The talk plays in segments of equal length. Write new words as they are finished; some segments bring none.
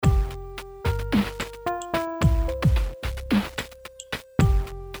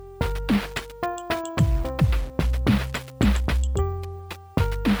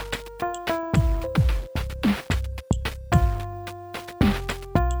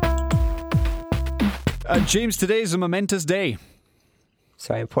James, today is a momentous day.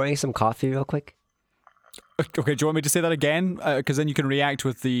 Sorry, I'm pouring some coffee real quick. Okay, do you want me to say that again? Because then you can react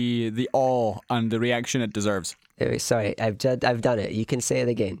with the awe and the reaction it deserves. Sorry, I've done it. You can say it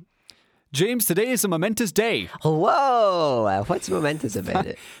again. James, today is a momentous day. Whoa! What's momentous about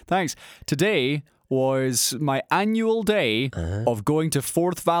it? Thanks. Today was my annual day of going to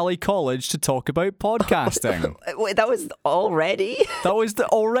Forth Valley College to talk about podcasting. Wait, that was already? That was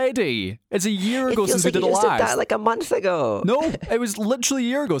already. It's a year ago since we did it you just last. did that like a month ago. No, it was literally a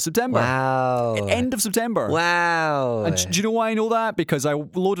year ago, September. Wow. End of September. Wow. And do you know why I know that? Because I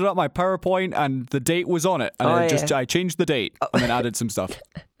loaded up my PowerPoint and the date was on it. And I changed the date and then added some stuff.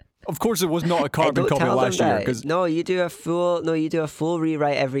 Of course, it was not a carbon copy of last year. No, you do a full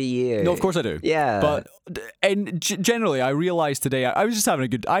rewrite every year. No, of course I do. Yeah. But generally, I realized today I just had a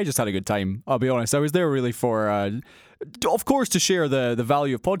good time. I'll be honest. I was there really for, of course, to share the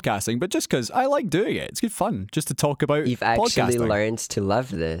value of podcasting, but just because I like doing it. It's good fun just to talk about. You've actually learned to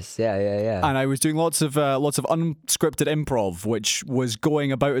love this. Yeah. And I was doing lots of unscripted improv, which was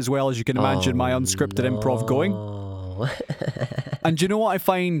going about as well as you can imagine my unscripted improv going. And do you know what I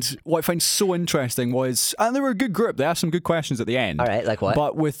find so interesting was, and they were a good group, they asked some good questions at the end. All right, like what?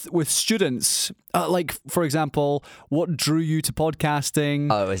 But with students, like, for example, what drew you to podcasting?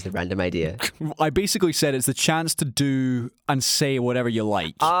 Oh, it was the random idea. I basically said it's the chance to do and say whatever you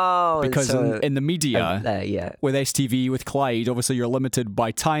like. Oh, because in the media, with STV, with Clyde, obviously you're limited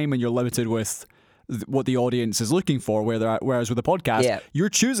by time and you're limited with what the audience is looking for, whereas with a podcast, you're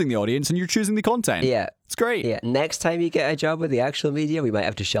choosing the audience and you're choosing the content. Yeah. It's great. Yeah. Next time you get a job with the actual media, we might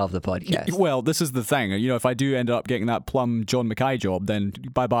have to shelve the podcast. Well, this is the thing. You know, if I do end up getting that plum John Mackay job, then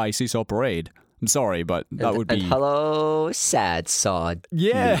bye-bye Seesaw Parade. I'm sorry, but that would be... And hello, sad sod.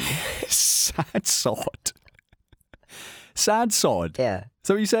 Yeah. Sad sod. Sad sod. Yeah. Is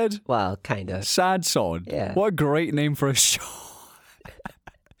that what you said? Well, kind of. Sad sod. Yeah. What a great name for a show.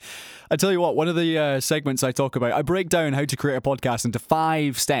 I tell you what, one of the segments I talk about, I break down how to create a podcast into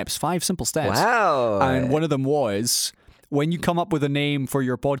 5 simple steps. Wow. And one of them was, when you come up with a name for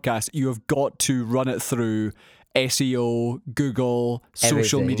your podcast, you have got to run it through SEO, Google,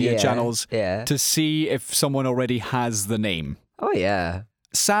 social media channels to see if someone already has the name. Oh, yeah.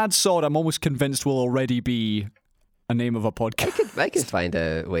 Sad Sod, I'm almost convinced will already be a name of a podcast. I could find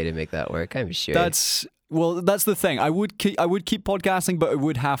a way to make that work, I'm sure. That's the thing. I would keep podcasting, but it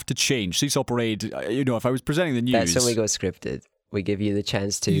would have to change. Seesaw Parade, if I was presenting the news... That's when we go scripted. We give you the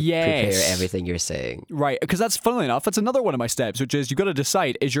chance to prepare everything you're saying. Right, because that's, funnily enough, that's another one of my steps, which is you've got to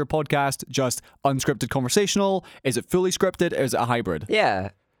decide, is your podcast just unscripted conversational? Is it fully scripted? Or is it a hybrid?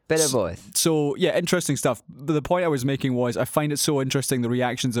 Yeah, bit of both. So, yeah, interesting stuff. But the point I was making was I find it so interesting, the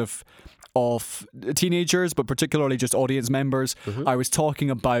reactions of teenagers, but particularly just audience members. Mm-hmm. I was talking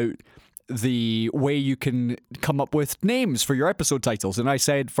about the way you can come up with names for your episode titles, and I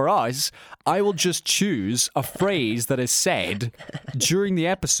said, for us, I will just choose a phrase that is said during the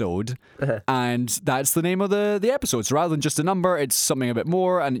episode, and that's the name of the episode. So rather than just a number, it's something a bit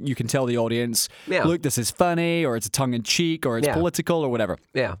more, and you can tell the audience, look, this is funny, or it's tongue-in-cheek, or it's political, or whatever.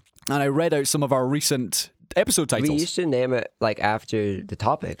 Yeah. And I read out some of our recent episode titles. We used to name it like after the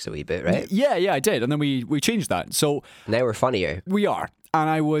topics a wee bit, right? Yeah, I did, and then we changed that. So now we're funnier. We are. And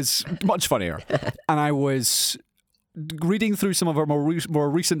I was much funnier. And I was reading through some of our more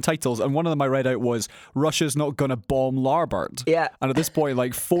recent titles, and one of them I read out was Russia's Not Gonna Bomb Larbert. Yeah. And at this point,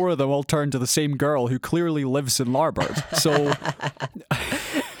 like 4 of them all turned to the same girl who clearly lives in Larbert. So...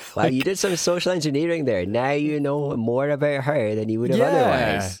 Wow, you did some social engineering there. Now you know more about her than you would have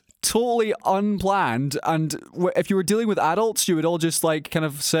otherwise. Totally unplanned, and if you were dealing with adults, you would all just like kind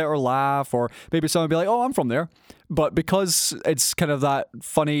of sit or laugh, or maybe someone would be like, oh, I'm from there. But because it's kind of that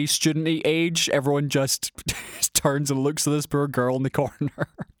funny student-y age, everyone just turns and looks at this poor girl in the corner.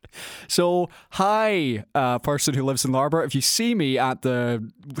 So, hi, person who lives in Larbert, if you see me at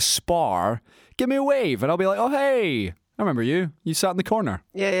the Spar, give me a wave, and I'll be like, oh, hey, I remember you. You sat in the corner.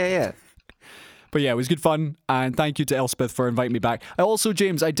 Yeah. But yeah, it was good fun, and thank you to Elspeth for inviting me back. I also,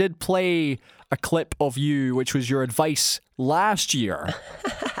 James, I did play a clip of you, which was your advice last year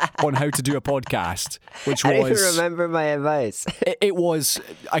on how to do a podcast, which was... I don't even remember my advice. It was...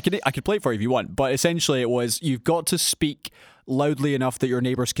 I could play it for you if you want, but essentially it was, you've got to speak loudly enough that your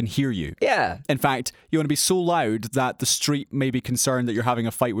neighbours can hear you. Yeah. In fact, you want to be so loud that the street may be concerned that you're having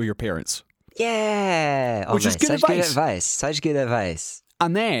a fight with your parents. Yeah. Which is good advice. Such good advice.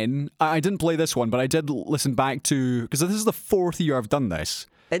 And then, I didn't play this one, but I did listen back to... Because this is the 4th year I've done this.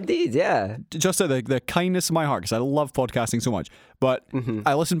 Indeed, yeah. Just out of the kindness of my heart, because I love podcasting so much. But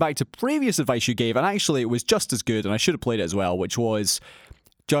I listened back to previous advice you gave, and actually it was just as good, and I should have played it as well, which was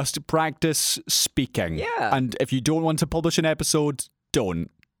Just practice speaking. Yeah. And if you don't want to publish an episode,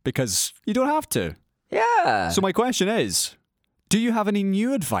 don't. Because you don't have to. Yeah. So my question is, do you have any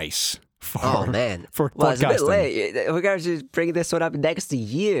new advice for podcasting? Well, it's a bit late. We're going to just bring this one up next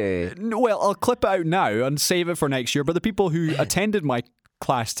year. Well, I'll clip it out now and save it for next year. But the people who attended my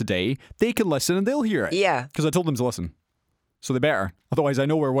class today, they can listen and they'll hear it. Yeah. Because I told them to listen. So they better. Otherwise, I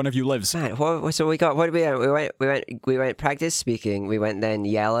know where one of you lives. Man, so we got, what did we went practice speaking. We went then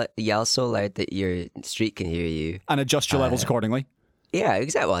yell so loud that your street can hear you. And adjust your levels accordingly. Yeah,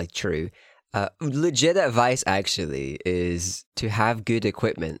 exactly. Well, true. Legit advice actually is to have good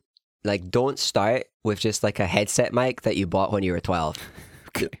equipment. Like, don't start with just like a headset mic that you bought when you were 12.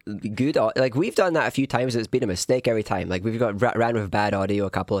 Good, like we've done that a few times. It's been a mistake every time. Like we've ran with bad audio a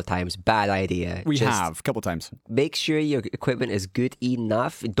couple of times. Bad idea. We have a couple of times. Make sure your equipment is good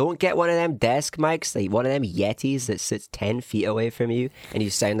enough. Don't get one of them desk mics, like one of them Yetis that sits 10 feet away from you and you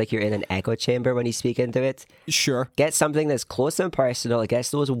sound like you're in an echo chamber when you speak into it. Sure. Get something that's close and personal. It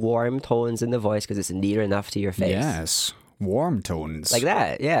gets those warm tones in the voice because it's near enough to your face. Yes. Warm tones. Like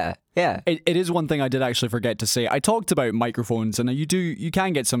that, yeah. Yeah. It is one thing I did actually forget to say. I talked about microphones, and you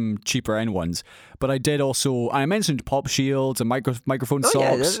can get some cheaper end ones, but I did also, I mentioned pop shields and microphone socks.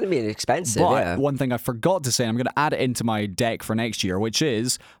 Yeah, it doesn't mean expensive. But one thing I forgot to say, and I'm going to add it into my deck for next year, which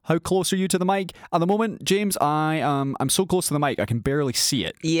is, how close are you to the mic? At the moment, James, I'm so close to the mic, I can barely see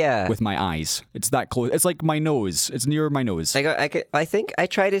it. Yeah. With my eyes. It's that close. It's like my nose. It's near my nose. I think I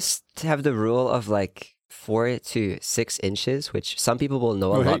try to have the rule of like 4 to 6 inches, which some people will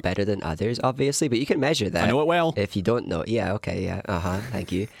know a lot better than others, obviously, but you can measure that. I know it well. If you don't know, yeah, okay, yeah,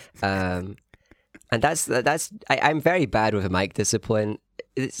 thank you. And I'm very bad with mic discipline.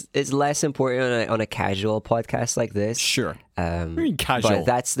 It's less important on a casual podcast like this. Sure. I mean casual. But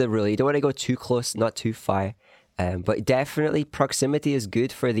that's the rule. You don't want to go too close, not too far. But definitely proximity is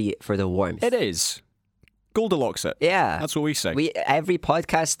good for the warmth. It is. Goldilocks it. Yeah. That's what we say. Every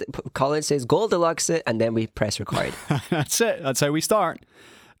podcast, Colin says Goldilocks it, and then we press record. That's it. That's how we start.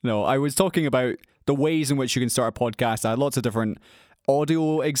 No, I was talking about the ways in which you can start a podcast. I had lots of different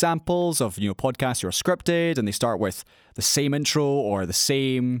audio examples of, podcasts that are scripted, and they start with the same intro or the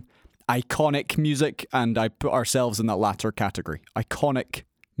same iconic music, and I put ourselves in that latter category. Iconic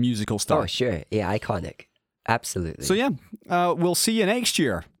musical start. Oh, sure. Yeah, iconic. Absolutely. So, yeah, we'll see you next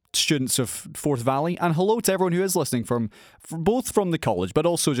year, students of Forth Valley, and hello to everyone who is listening from both from the college, but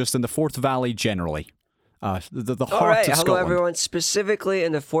also just in the Forth Valley generally. The heart All right, of hello Scotland. everyone, specifically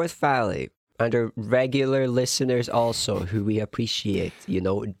in the Forth Valley, and our regular listeners also, who we appreciate,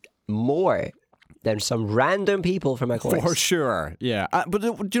 more than some random people from our course. For sure, yeah. But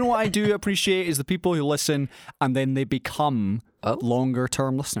do you know what I do appreciate is the people who listen and then they become longer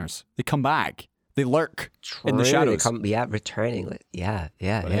term listeners. They come back. They lurk in the shadows. Returning. Yeah.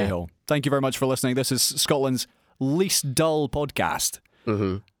 Hey-ho. Thank you very much for listening. This is Scotland's least dull podcast,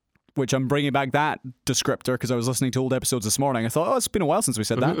 which I'm bringing back that descriptor because I was listening to old episodes this morning. I thought, it's been a while since we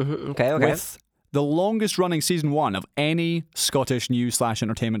said that. Okay. With the longest running season 1 of any Scottish news /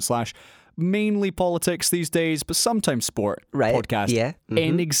 entertainment / mainly politics these days, but sometimes sport podcast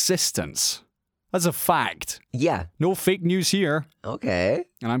in existence. That's a fact. Yeah. No fake news here. Okay.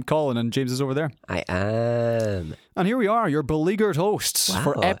 And I'm Colin, and James is over there. I am. And here we are, your beleaguered hosts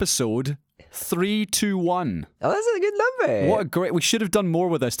for episode 321. Oh, that's a good number. What a great... We should have done more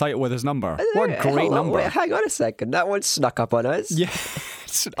with this title, with this number. What a great number. Wait, hang on a second. That one snuck up on us. Yeah,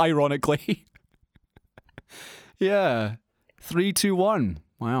 ironically. Yeah. 321.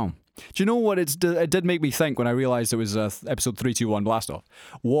 Wow. Do you know what it did make me think when I realised it was episode 321 Blastoff?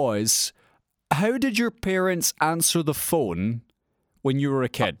 Was... How did your parents answer the phone when you were a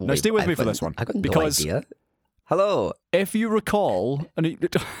kid? Now, stay with me for this one. I got no idea. Hello. If you recall...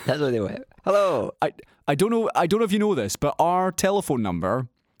 That's what they went. Hello. I don't know if you know this, but our telephone number...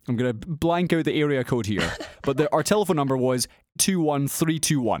 I'm going to blank out the area code here. But our telephone number was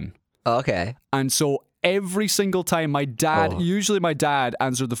 21321. Okay. And so every single time usually my dad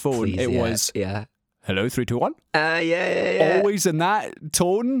answered the phone, was... Yeah. Hello, 321? Yeah. Always in that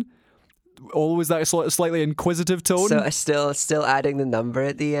tone... Always that slightly inquisitive tone. So still adding the number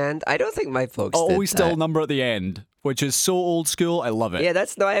at the end. I don't think my folks always did that. Still number at the end, which is so old school. I love it. Yeah,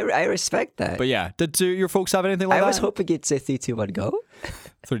 I respect that. But yeah, did your folks have anything like that? I was hoping you'd say 3, 2, 1, go.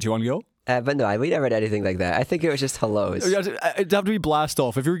 3, 2, 1, go. But no, we never did anything like that. I think it was just hellos. It'd have to be blast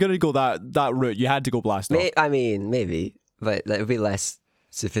off. If you were going to go that route, you had to go blast off. I mean, maybe, but that would be less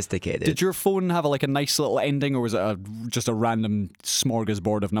sophisticated. Did your phone have a nice little ending, or was it just a random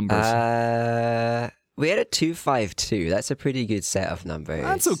smorgasbord of numbers? We had a 252. That's a pretty good set of numbers.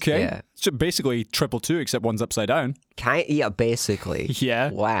 That's okay. Yeah. It's basically 222 except one's upside down. Yeah, basically. Yeah.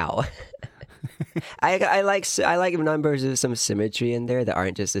 Wow. I like numbers with some symmetry in there that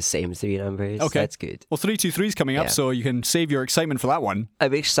aren't just the same three numbers. Okay. That's good. Well, 323 is coming up, so you can save your excitement for that one.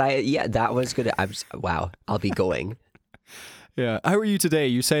 I'm excited. Yeah, that one's good. Wow, I'll be going. Yeah. How are you today?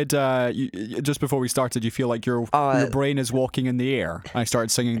 You said just before we started, you feel like your brain is walking in the air. I started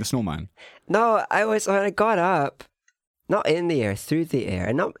singing The Snowman. No, when I got up, not in the air, through the air,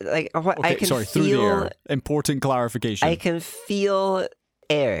 and not like what okay, I can sorry, feel. Through the air. Important clarification. I can feel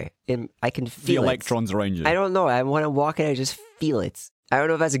air. I can feel the electrons around you. I don't know. When I'm walking, I just feel it. I don't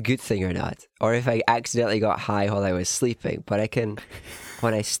know if that's a good thing or not, or if I accidentally got high while I was sleeping. But I can.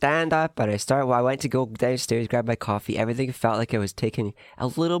 When I stand up and I went to go downstairs, grab my coffee, everything felt like I was taking a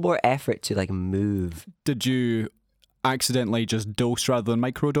little more effort to like move. Did you accidentally just dose rather than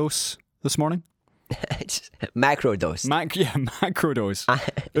microdose this morning? Macro dose. Macro dose.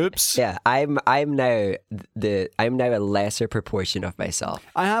 Oops. Yeah, I'm now a lesser proportion of myself.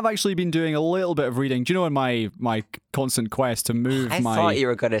 I have actually been doing a little bit of reading. Do you know, in my constant quest to move I thought you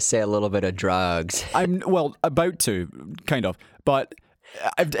were going to say a little bit of drugs. I'm about to, kind of, but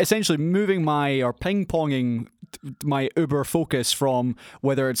I'm essentially moving ping-ponging my Uber focus from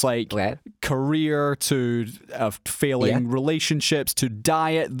whether it's like career to failing relationships to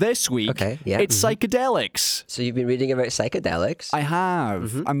diet this week. It's psychedelics. So you've been reading about psychedelics? I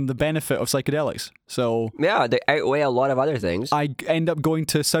have, and the benefit of psychedelics. So yeah, they outweigh a lot of other things. I end up going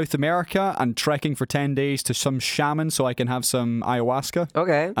to South America and trekking for 10 days to some shaman so I can have some ayahuasca.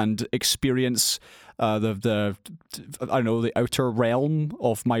 Okay. And experience the I don't know, the outer realm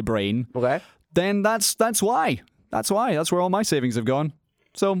of my brain. Okay. Then that's why. That's where all my savings have gone.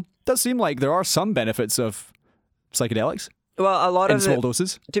 So it does seem like there are some benefits of psychedelics. Well, a lot in of small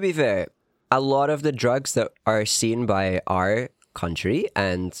doses. To be fair, a lot of the drugs that are seen by our country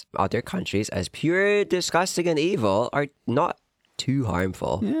and other countries as pure disgusting and evil are not too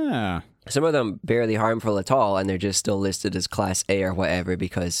harmful. Yeah. Some of them barely harmful at all, and they're just still listed as Class A or whatever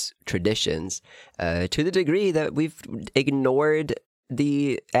because traditions, to the degree that we've ignored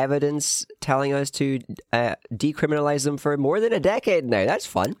the evidence telling us to decriminalize them for more than a decade now. That's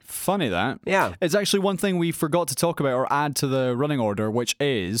fun. Funny that. Yeah. It's actually one thing we forgot to talk about or add to the running order, which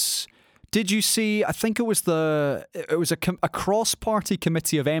is, did you see, I think it was a cross-party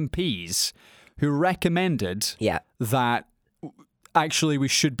committee of MPs who recommended that actually we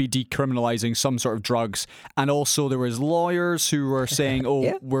should be decriminalizing some sort of drugs, and also there was lawyers who were saying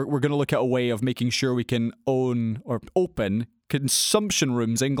we're going to look at a way of making sure we can own or open consumption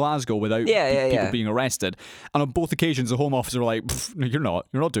rooms in Glasgow without people being arrested. And on both occasions the Home Office were like, no, you're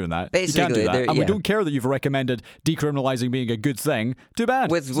not doing that. Basically, you can't do that, and we don't care that you've recommended decriminalizing being a good thing. Too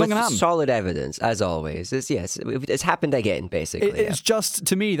bad. With solid evidence, as always. It's happened again, basically. It's just,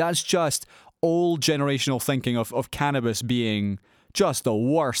 to me, that's just old generational thinking of cannabis being just the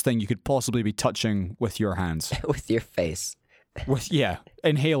worst thing you could possibly be touching with your hands. With your face.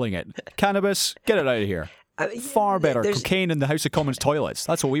 Inhaling it. Cannabis, get it out of here. Far better. Cocaine in the House of Commons toilets.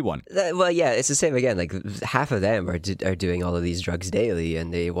 That's what we want. Well, yeah, it's the same again. Like half of them are doing all of these drugs daily,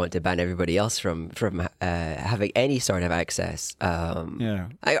 and they want to ban everybody else from having any sort of access.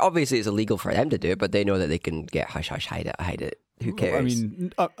 Obviously, it's illegal for them to do it, but they know that they can get hush hush, hide it. Who cares? I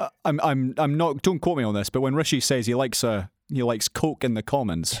mean, I'm not. Don't quote me on this, but when Rishi says he likes coke in the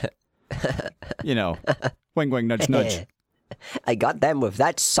Commons, wing wing nudge nudge. I got them with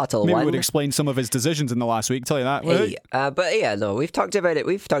that subtle Maybe one. Maybe would explain some of his decisions in the last week. Tell you that. Hey, but yeah, no, we've talked about it.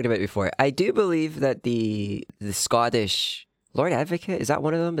 We've talked about it before. I do believe that the Scottish Lord Advocate, is that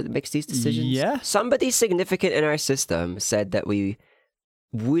one of them that makes these decisions? Yeah. Somebody significant in our system said that we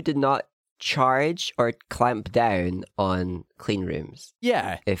would not charge or clamp down on clean rooms.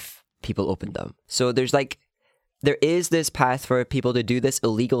 Yeah. If people opened them. So there is this path for people to do this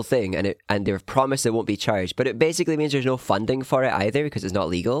illegal thing, and they've promised it won't be charged, but it basically means there's no funding for it either because it's not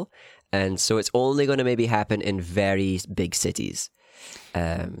legal, and so it's only going to maybe happen in very big cities.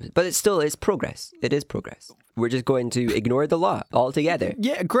 But it's progress. It is progress. We're just going to ignore the law altogether.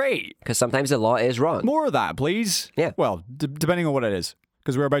 Yeah, great. Because sometimes the law is wrong. More of that, please. Yeah. Well, depending on what it is.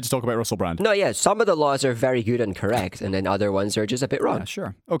 Because we're about to talk about Russell Brand. No, yeah, some of the laws are very good and correct, and then other ones are just a bit wrong. Yeah,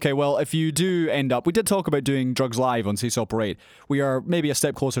 sure. Okay, well, if you do end up... We did talk about doing drugs live on Seesaw Parade. We are maybe a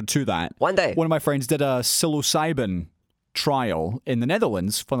step closer to that. One day. One of my friends did a psilocybin trial in the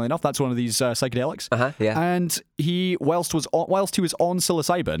Netherlands. Funnily enough, that's one of these psychedelics. Yeah. And he, whilst he was on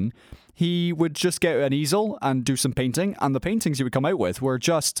psilocybin, he would just get an easel and do some painting, and the paintings he would come out with were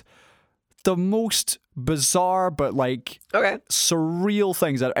just the most bizarre but like surreal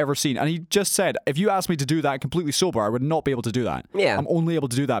things I've ever seen. And he just said, if you asked me to do that completely sober, I would not be able to do that. Yeah. I'm only able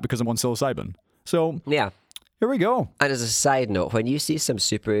to do that because I'm on psilocybin. So yeah. Here we go. And as a side note, when you see some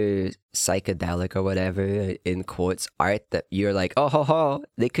super psychedelic or whatever, in quotes, art that you're like, oh, ho, ho,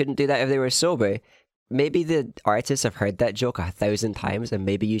 they couldn't do that if they were sober. Maybe the artists have heard that joke 1,000 times, and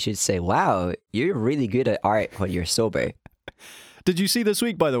maybe you should say, wow, you're really good at art when you're sober. Did you see this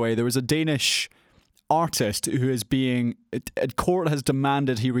week, by the way, there was a Danish artist who is being, court has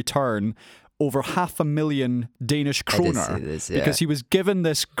demanded he return over 500,000 Danish kroner because he was given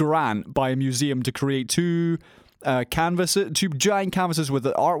this grant by a museum to create two giant canvases with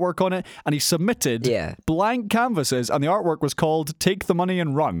the artwork on it, and he submitted blank canvases, and the artwork was called "Take the Money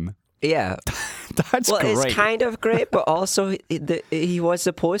and Run." Yeah. That's great. It's kind of great, but also he was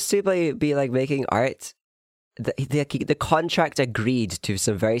supposed to be like making art. The contract agreed to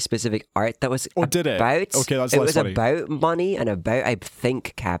some very specific art that was did it? Okay, that's it less was funny. About money and about, I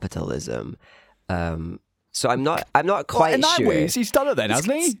think, capitalism. So I'm not quite in that sure. way, he's done it then,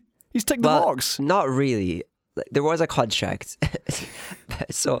 hasn't he? He's ticked the box. Not really. There was a contract.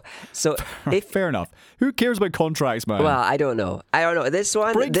 so fair enough. Who cares about contracts, man? Well, I don't know. This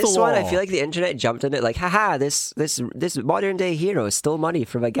one, I feel like the internet jumped on it like, haha, this modern day hero stole money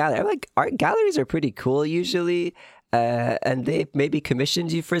from a gallery. I'm like, art galleries are pretty cool usually. And they maybe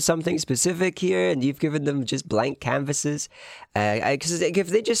commissioned you for something specific here, and you've given them just blank canvases. Because if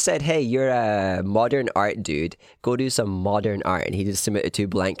they just said, hey, you're a modern art dude, go do some modern art, and he just submitted 2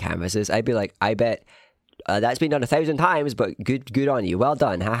 blank canvases, I'd be like, I bet that's been done 1,000 times, but good on you. Well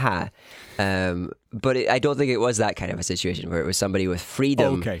done, haha. But I don't think it was that kind of a situation where it was somebody with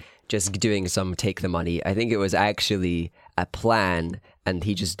freedom just doing some take the money. I think it was actually a plan, and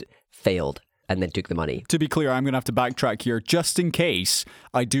he just failed and then took the money. To be clear, I'm going to have to backtrack here just in case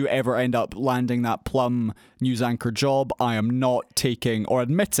I do ever end up landing that Plum news anchor job. I am not taking or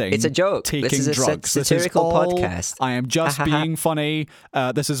admitting it's a joke. Taking this is drugs. A satirical podcast. I am just being funny.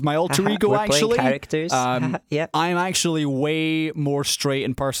 This is my alter ego. We're actually, playing characters. Yep. I'm actually way more straight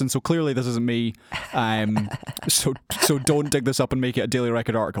in person, so clearly this isn't me. So don't dig this up and make it a Daily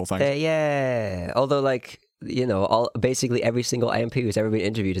Record article. Thanks. Yeah. Although, like, you know, basically every single MP who's ever been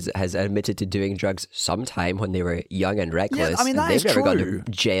interviewed has admitted to doing drugs sometime when they were young and reckless. Yeah, I mean, that is they've never true. gone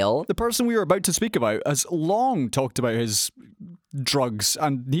to jail. The person we were about to speak about has long talked about his drugs,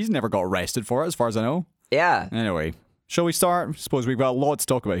 and he's never got arrested for it, as far as I know. Yeah. Anyway, shall we start? Suppose we've got a lot to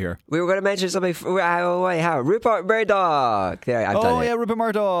talk about here. We were going to mention something. Rupert Murdoch. There, I've done it. Rupert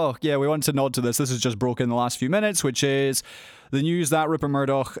Murdoch. Yeah, we wanted to nod to this. This has just broken in the last few minutes, which is the news that Rupert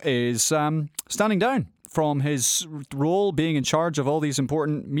Murdoch is standing down from his role being in charge of all these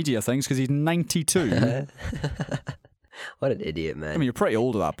important media things because he's 92. What an idiot, man. I mean, you're pretty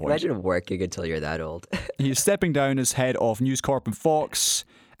old at that point. Imagine working until you're that old. He's stepping down as head of News Corp and Fox,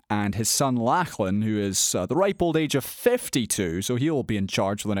 and his son Lachlan, who is the ripe old age of 52, so he'll be in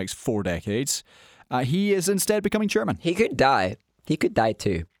charge for the next 4 decades. He is instead becoming chairman. He could die. He could die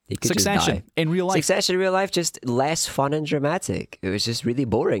too. Succession in real life. Succession in real life, just less fun and dramatic. It was just really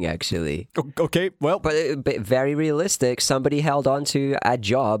boring, actually. Okay, well. But very realistic. Somebody held on to a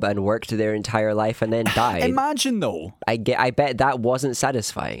job and worked their entire life and then died. Imagine, though. I bet that wasn't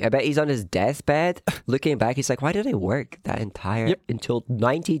satisfying. I bet he's on his deathbed. Looking back, he's like, why did I work that entire until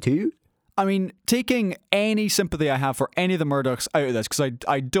 92? I mean, taking any sympathy I have for any of the Murdochs out of this, because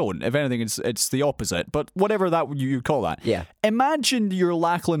I don't. If anything, it's the opposite. But whatever that you call that. Yeah. Imagine you're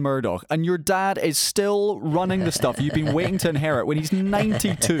Lachlan Murdoch and your dad is still running the stuff you've been waiting to inherit when he's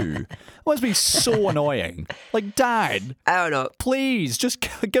 92. It must be so annoying. Like, Dad. I don't know. Please, just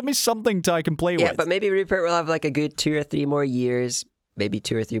give me something I can play with. Yeah, but maybe Rupert will have like a good 2 or 3 more years. Maybe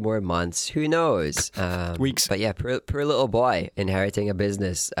 2 or 3 more months. Who knows? Weeks. But yeah, poor little boy inheriting a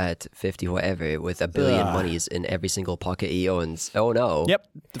business at 50 whatever with $1 billion monies in every single pocket he owns. Oh no. Yep.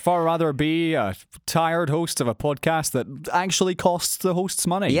 Far rather be a tired host of a podcast that actually costs the hosts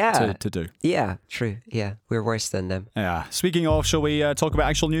money to do. Yeah, true. Yeah, we're worse than them. Yeah. Speaking of, shall we talk about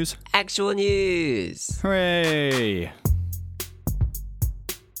actual news? Actual news. Hooray.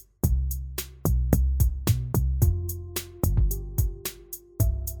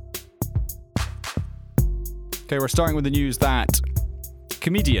 Okay, we're starting with the news that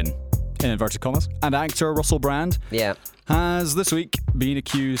comedian, in inverted commas, and actor Russell Brand has this week been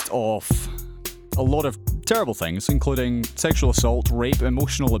accused of a lot of terrible things, including sexual assault, rape,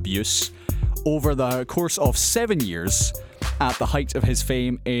 emotional abuse, over the course of 7 years at the height of his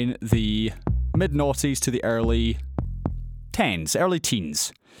fame in the mid-noughties to the early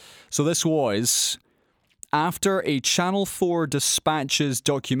teens. So this was after a Channel 4 Dispatches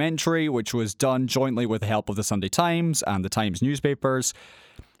documentary, which was done jointly with the help of the Sunday Times and the Times newspapers,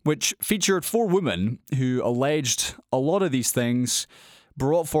 which featured 4 women who alleged a lot of these things,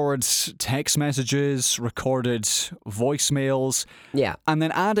 brought forward text messages, recorded voicemails, and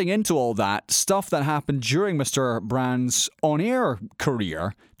then adding into all that stuff that happened during Mr. Brand's on-air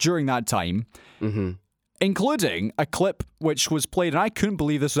career during that time, including a clip which was played, and I couldn't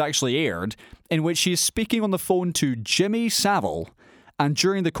believe this was actually aired, in which he's speaking on the phone to Jimmy Savile, and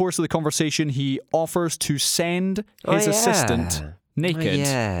during the course of the conversation, he offers to send his assistant naked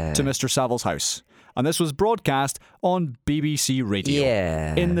to Mr. Savile's house. And this was broadcast on BBC Radio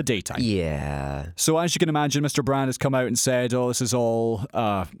in the daytime. So as you can imagine, Mr. Brand has come out and said, oh, this is all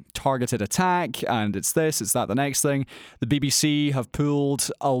targeted attack, and it's this, it's that, the next thing. The BBC have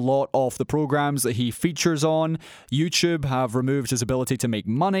pulled a lot of the programmes that he features on. YouTube have removed his ability to make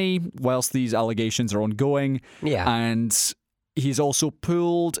money whilst these allegations are ongoing. And he's also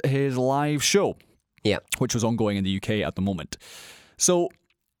pulled his live show, which was ongoing in the UK at the moment. So,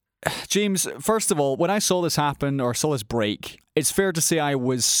 James, first of all, when I saw this happen or saw this break, it's fair to say I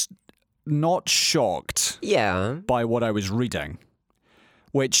was not shocked by what I was reading,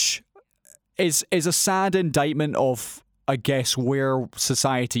 which is a sad indictment of, I guess, where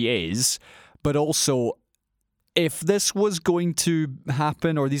society is, but also if this was going to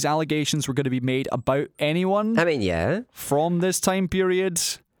happen or these allegations were going to be made about anyone from this time period,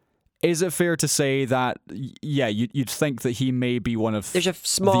 is it fair to say that, you'd think that he may be one of the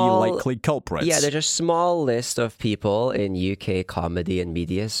likely culprits? Yeah, there's a small list of people in UK comedy and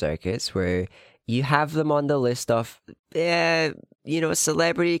media circuits where you have them on the list of,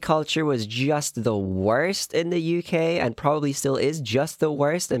 celebrity culture was just the worst in the UK and probably still is just the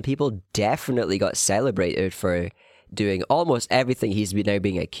worst, and people definitely got celebrated for doing almost everything he's now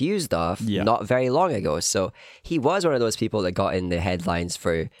being accused of not very long ago. So he was one of those people that got in the headlines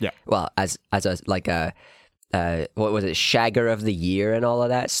for, as a what was it, Shagger of the Year and all of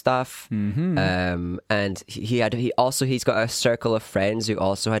that stuff. And he's got a circle of friends who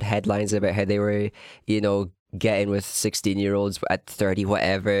also had headlines about how they were, getting with 16-year-olds at 30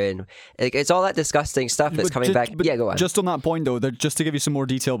 whatever, and it's all that disgusting stuff that's coming back. Go on. Just on that point though, just to give you some more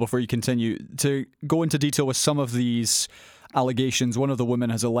detail before you continue, to go into detail with some of these allegations, one of the women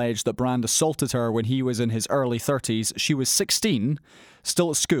has alleged that Brand assaulted her when he was in his early 30s. She was 16, still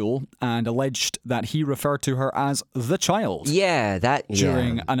at school, and alleged that he referred to her as the child.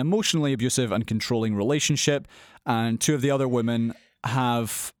 During an emotionally abusive and controlling relationship. And 2 of the other women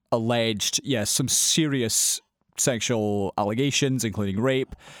have alleged, some serious sexual allegations, including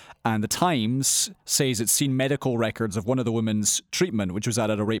rape. And the Times says it's seen medical records of one of the women's treatment, which was at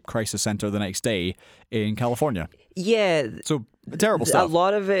a rape crisis center the next day in California. So terrible stuff. A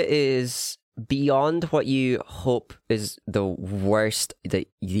lot of it is beyond what you hope is the worst that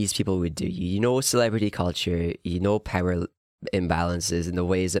these people would do. Celebrity culture, power imbalances in the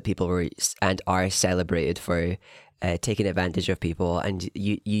ways that people were and are celebrated for taking advantage of people, and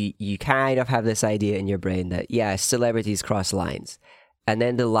you kind of have this idea in your brain that celebrities cross lines, and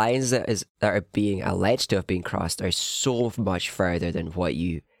then the lines that are being alleged to have been crossed are so much further than what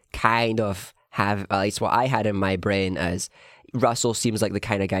you kind of have, at least what I had in my brain as Russell seems like the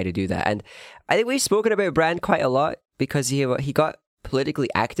kind of guy to do that. And I think we've spoken about Brand quite a lot because he got politically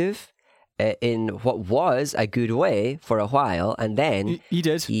active in what was a good way for a while, and then he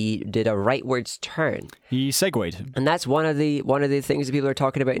did a rightwards turn. He segued, and that's one of the things that people are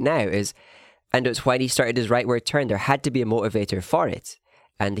talking about now is, and it's when he started his rightward turn, there had to be a motivator for it,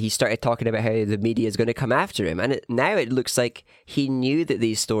 and he started talking about how the media is going to come after him, and now it looks like he knew that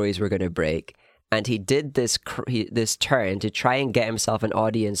these stories were going to break, and he did this turn to try and get himself an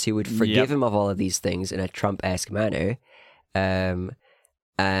audience who would forgive him of all of these things in a Trump-esque manner,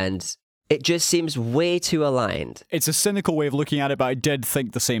 and it just seems way too aligned. It's a cynical way of looking at it, but I did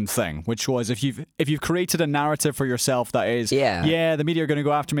think the same thing, which was if you've created a narrative for yourself that is, the media are going to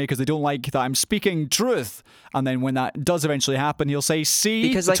go after me because they don't like that I'm speaking truth, and then when that does eventually happen, he'll say, "See,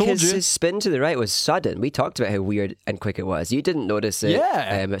 because I told you." His spin to the right was sudden. We talked about how weird and quick it was. You didn't notice it.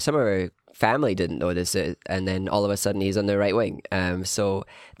 Some of our family didn't notice it, and then all of a sudden he's on the right wing. So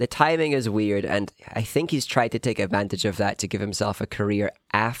the timing is weird, and I think he's tried to take advantage of that to give himself a career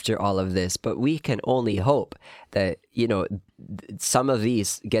after all of this. But we can only hope that, some of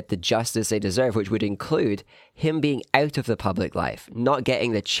these get the justice they deserve, which would include him being out of the public life, not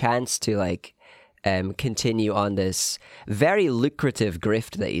getting the chance to continue on this very lucrative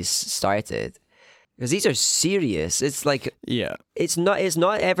grift that he's started. Because these are serious. It's it's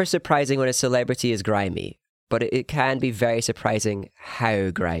not ever surprising when a celebrity is grimy, but it can be very surprising how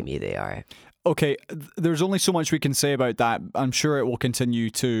grimy they are. Okay, there's only so much we can say about that. I'm sure it will continue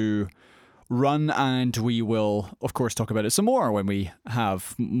to run, and we will, of course, talk about it some more when we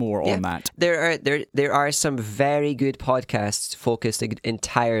have more on that. There are some very good podcasts focused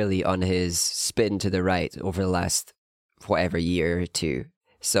entirely on his spin to the right over the last whatever year or two.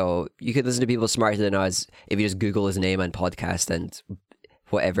 So you could listen to people smarter than us if you just Google his name and podcast and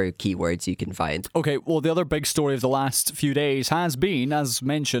whatever keywords you can find. Okay, well, the other big story of the last few days has been, as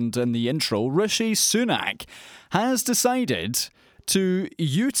mentioned in the intro, Rishi Sunak has decided to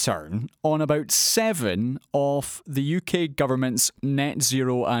U-turn on about 7 of the UK government's net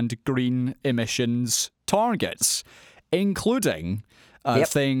zero and green emissions targets, including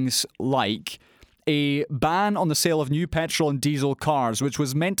things like a ban on the sale of new petrol and diesel cars, which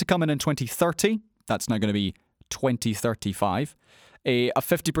was meant to come in 2030. That's now going to be 2035. A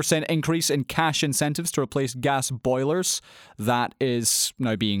 50% increase in cash incentives to replace gas boilers. That is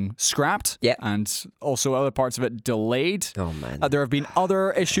now being scrapped. Yeah. And also other parts of it delayed. Oh, man. There have been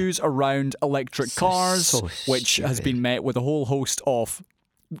other issues around electric cars, which has been met with a whole host of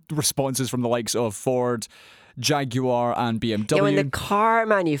responses from the likes of Ford, Jaguar and BMW. Yeah, when the car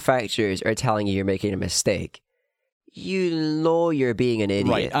manufacturers are telling you you're making a mistake, you know you're being an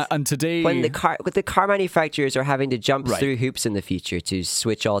idiot. Right, and today... When the car manufacturers are having to jump through hoops in the future to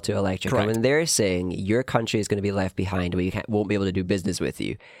switch all to electric, and when they're saying your country is going to be left behind, we won't be able to do business with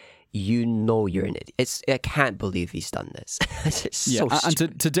you, you know you're an idiot. I can't believe he's done this. It's so stupid.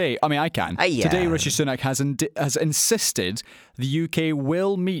 And today, I mean, I can. Today, Rishi Sunak has insisted the UK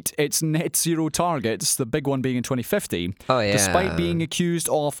will meet its net zero targets, the big one being in 2050, despite being accused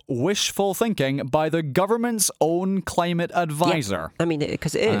of wishful thinking by the government's own climate advisor. Yeah. I mean,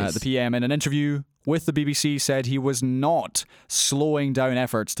 because it is. The PM, in an interview with the BBC, said he was not slowing down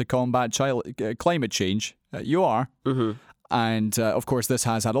efforts to combat climate change. You are. Mm-hmm. And, of course, this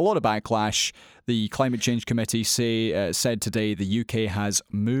has had a lot of backlash. The Climate Change Committee said today the UK has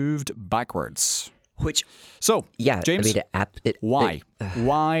moved backwards. So, James, why?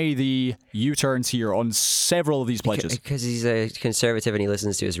 Why the U-turns here on several of these pledges? Because he's a conservative and he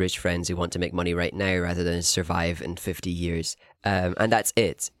listens to his rich friends who want to make money right now rather than survive in 50 years. And that's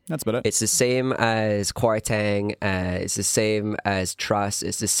it. That's about it. It's the same as Kwarteng. It's the same as Truss.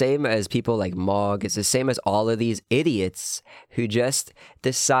 It's the same as people like Mogg. It's the same as all of these idiots who just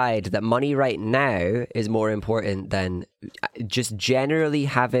decide that money right now is more important than just generally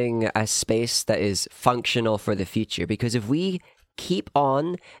having a space that is functional for the future. Because if we keep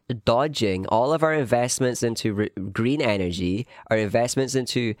on dodging all of our investments into green energy, our investments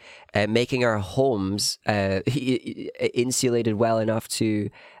into making our homes insulated well enough to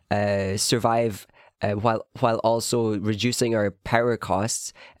survive while also reducing our power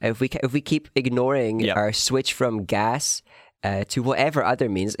costs. If we keep ignoring our switch from gas to whatever other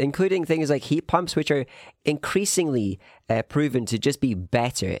means, including things like heat pumps, which are increasingly proven to just be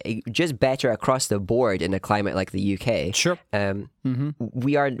better across the board in a climate like the UK. Sure.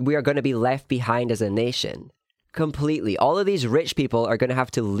 We are going to be left behind as a nation. Completely. All of these rich people are going to have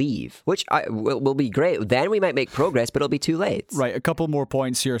to leave, which will be great. Then we might make progress, but it'll be too late. Right. A couple more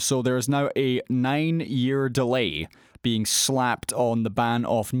points here. So there is now a 9-year delay being slapped on the ban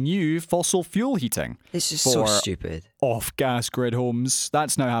of new fossil fuel heating. It's just so stupid. Off-gas grid homes.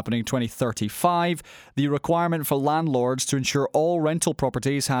 That's now happening 2035. The requirement for landlords to ensure all rental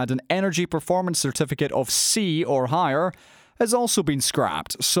properties had an energy performance certificate of C or higher has also been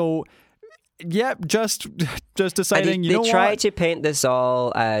scrapped. So... Yep, just deciding, they try to paint this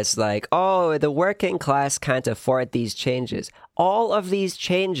all as like, oh, the working class can't afford these changes. All of these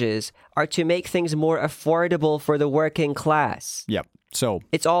changes are to make things more affordable for the working class. Yep, so...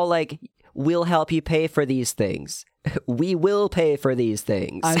 It's all like, we'll help you pay for these things. We will pay for these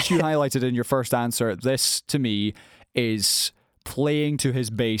things. As you highlighted in your first answer, this, to me, is playing to his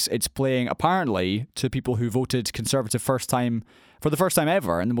base. It's playing, apparently, to people who voted Conservative for the first time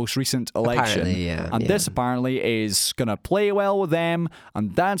ever in the most recent election. And this apparently is going to play well with them,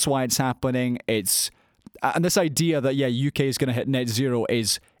 and that's why it's happening. And this idea that, UK is going to hit net zero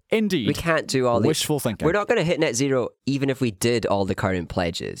is indeed we can't do all wishful thinking. We're not going to hit net zero even if we did all the current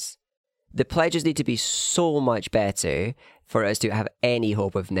pledges. The pledges need to be so much better for us to have any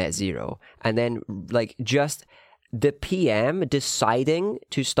hope of net zero. And then, just... the PM deciding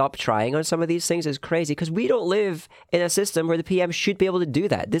to stop trying on some of these things is crazy because we don't live in a system where the PM should be able to do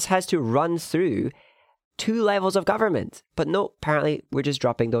that. This has to run through 2 levels of government. But no, apparently we're just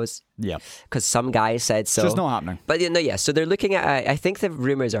dropping those. Yeah. Because some guy said so. It's just not happening. But so they're looking at, I think the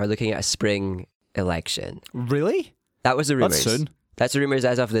rumors are looking at a spring election. Really? That was the rumors. That's soon. That's the rumors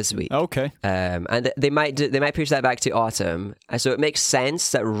as of this week. Okay. And they might push that back to autumn. So it makes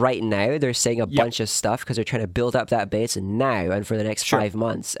sense that right now they're saying a bunch of stuff because they're trying to build up that base now and for the next 5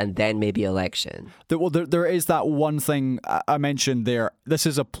 months, and then maybe election. There is that one thing I mentioned there. This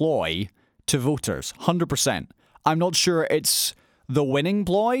is a ploy to voters, 100%. I'm not sure it's the winning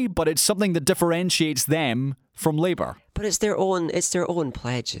ploy, but it's something that differentiates them from Labour. But it's their own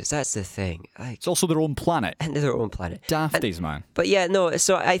pledges. That's the thing. It's also their own planet. And their own planet. Dafties, man. But yeah, no.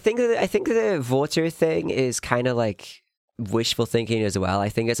 So I think the voter thing is kind of like wishful thinking as well. I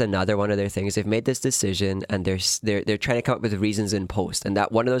think it's another one of their things. They've made this decision and they're trying to come up with reasons in post, and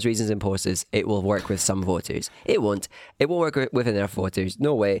that one of those reasons in post is it will work with some voters. It won't. It won't work with enough voters.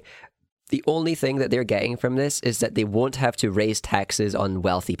 No way. The only thing that they're getting from this is that they won't have to raise taxes on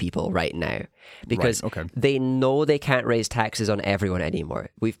wealthy people right now, because they know they can't raise taxes on everyone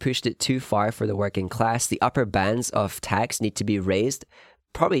anymore. We've pushed it too far for the working class. The upper bands of tax need to be raised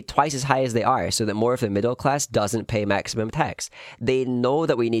probably twice as high as they are, so that more of the middle class doesn't pay maximum tax. They know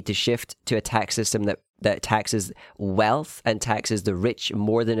that we need to shift to a tax system that taxes wealth and taxes the rich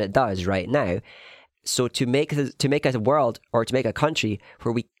more than it does right now. So to make a world, or to make a country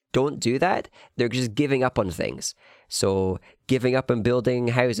where we don't do that, they're just giving up on things. So giving up on building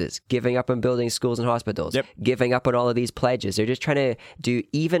houses, giving up on building schools and hospitals, giving up on all of these pledges. They're just trying to do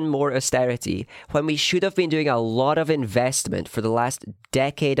even more austerity when we should have been doing a lot of investment for the last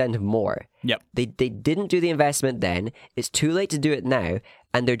decade and more. They didn't do the investment then. It's too late to do it now.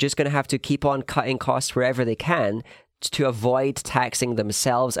 And they're just going to have to keep on cutting costs wherever they can to avoid taxing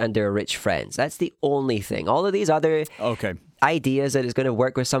themselves and their rich friends. That's the only thing. All of these other ideas that it's going to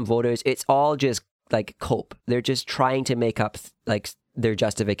work with some voters, it's all just like cope. They're just trying to make up like their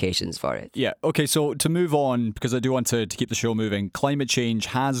justifications for it. Yeah. Okay, so to move on, because I do want to keep the show moving, climate change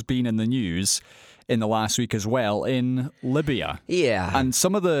has been in the news in the last week as well in Libya. Yeah. And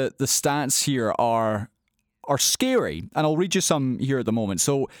some of the stats here are scary, and I'll read you some here at the moment.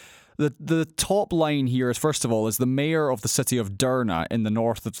 So the top line here is, first of all, is the mayor of the city of Derna in the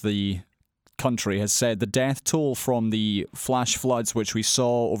north of the country has said the death toll from the flash floods, which we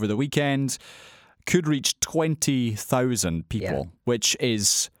saw over the weekend, could reach 20,000 people, which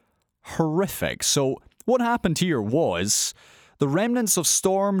is horrific. So what happened here was the remnants of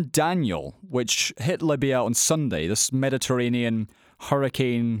Storm Daniel, which hit Libya on Sunday, this Mediterranean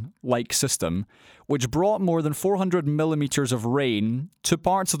hurricane-like system, which brought more than 400 millimeters of rain to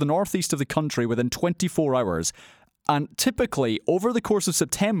parts of the northeast of the country within 24 hours. And typically, over the course of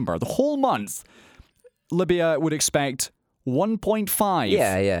September, the whole month, Libya would expect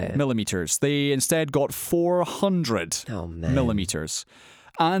 1.5 millimeters. They instead got 400 millimeters.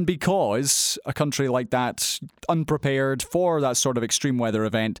 And because a country like that, unprepared for that sort of extreme weather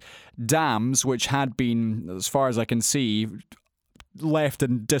event, dams, which had been, as far as I can see, left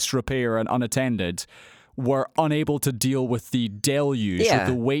in disrepair and unattended, were unable to deal with the deluge, with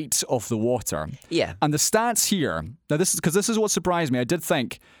the weight of the water. Yeah. And the stats here, now this is what surprised me. I did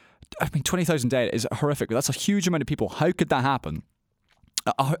think, 20,000 dead is horrific. That's a huge amount of people. How could that happen?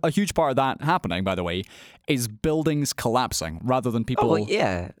 A huge part of that happening, by the way, is buildings collapsing rather than people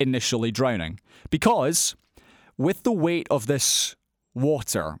initially drowning. Because with the weight of this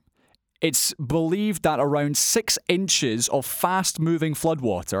water, it's believed that around 6 inches of fast-moving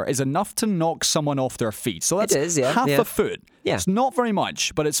floodwater is enough to knock someone off their feet. So that's half a foot. Yeah. It's not very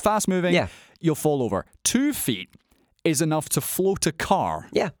much, but it's fast-moving. Yeah. You'll fall over. 2 feet is enough to float a car.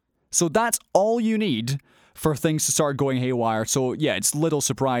 Yeah. So that's all you need for things to start going haywire. So, yeah, it's little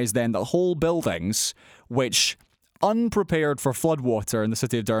surprise then that whole buildings, which unprepared for floodwater in the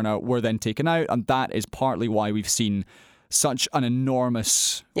city of Derna, were then taken out. And that is partly why we've seen such an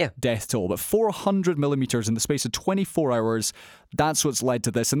enormous death toll. But 400 millimeters in the space of 24 hours, that's what's led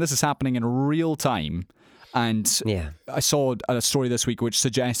to this. And this is happening in real time. And I saw a story this week which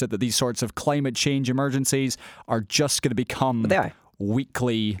suggested that these sorts of climate change emergencies are just going to become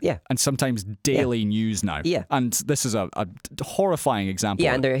weekly and sometimes daily news now. Yeah. And this is a horrifying example.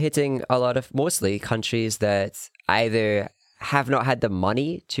 Yeah, and they're hitting a lot of mostly countries that either have not had the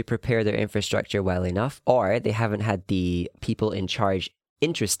money to prepare their infrastructure well enough, or they haven't had the people in charge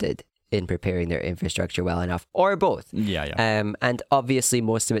interested in preparing their infrastructure well enough, or both. And obviously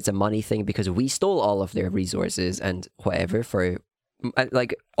most of it's a money thing because we stole all of their resources and whatever for,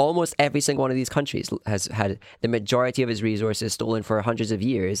 like, almost every single one of these countries has had the majority of its resources stolen for hundreds of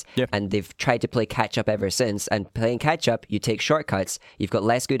years, and they've tried to play catch up ever since. And playing catch up, you take shortcuts, you've got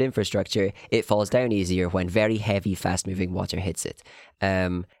less good infrastructure, it falls down easier when very heavy, fast moving water hits it.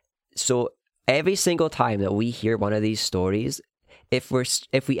 So every single time that we hear one of these stories, if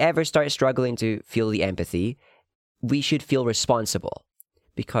we ever start struggling to feel the empathy, we should feel responsible,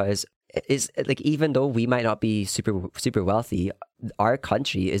 because is like, even though we might not be super wealthy, our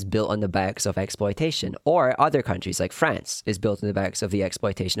country is built on the backs of exploitation, or other countries like France is built on the backs of the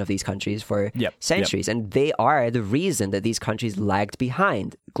exploitation of these countries for centuries. And they are the reason that these countries lagged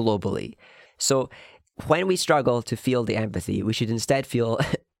behind globally. So when we struggle to feel the empathy, we should instead feel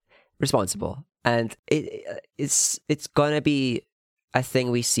responsible. And it's going to be a thing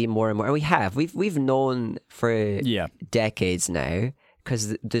we see more and more. And we've known for decades now,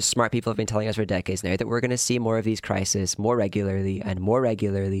 because the smart people have been telling us for decades now, that we're going to see more of these crises more regularly and more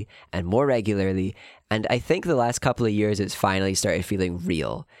regularly and more regularly. And I think the last couple of years it's finally started feeling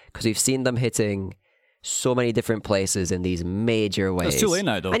real, because we've seen them hitting so many different places in these major ways. It's too late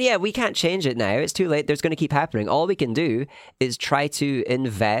now, though. And we can't change it now. It's too late. There's going to keep happening. All we can do is try to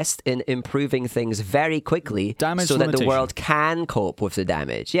invest in improving things very quickly so that the world can cope with the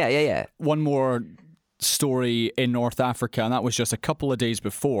damage. Yeah. One more story in North Africa, and that was just a couple of days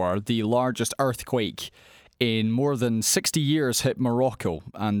before the largest earthquake in more than 60 years hit Morocco,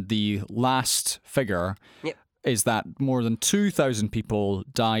 and the last figure is that more than 2,000 people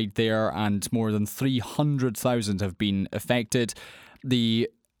died there and more than 300,000 have been affected. The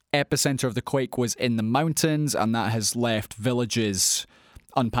epicenter of the quake was in the mountains, and that has left villages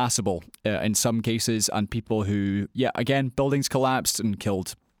unpassable in some cases, and people who, again, buildings collapsed and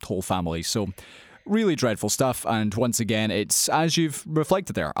killed whole families. So really dreadful stuff. And once again, it's, as you've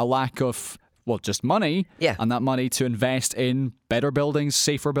reflected there, a lack of, just money. And that money to invest in better buildings,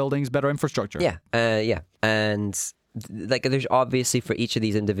 safer buildings, better infrastructure. And like, there's obviously for each of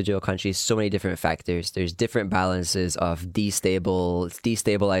these individual countries so many different factors. There's different balances of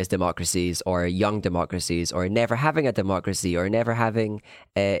destabilized democracies, or young democracies, or never having a democracy, or never having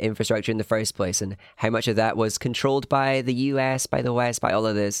infrastructure in the first place, and how much of that was controlled by the US, by the West, by all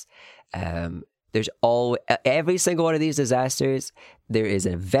of this. There's every single one of these disasters, there is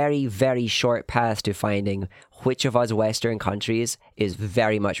a very, very short path to finding which of us Western countries is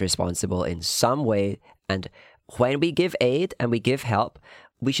very much responsible in some way. And when we give aid and we give help,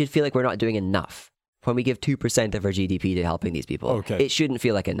 we should feel like we're not doing enough. When we give 2% of our GDP to helping these people, it shouldn't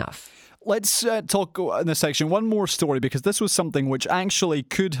feel like enough. Let's talk in this section one more story, because this was something which actually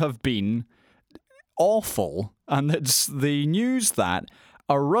could have been awful. And it's the news that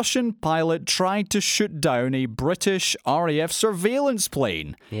a Russian pilot tried to shoot down a British RAF surveillance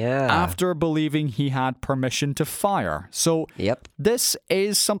plane after believing he had permission to fire. So this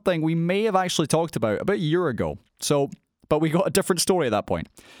is something we may have actually talked about a year ago. But we got a different story at that point.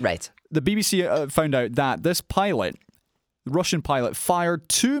 Right. The BBC found out that this Russian pilot, fired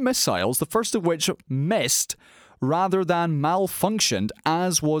 2 missiles, the first of which missed rather than malfunctioned,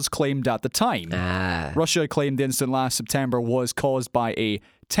 as was claimed at the time. Russia claimed the incident last September was caused by a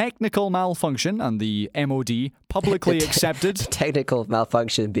technical malfunction, and the MOD publicly accepted. Technical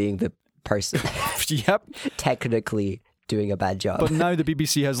malfunction being the person. Technically doing a bad job. But now the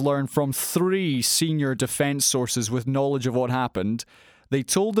BBC has learned from 3 senior defence sources with knowledge of what happened. They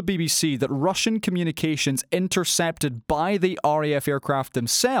told the BBC that Russian communications intercepted by the RAF aircraft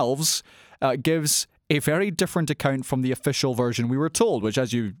themselves gives a very different account from the official version we were told, which,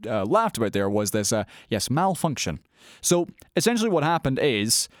 as you laughed about there, was this, malfunction. So essentially what happened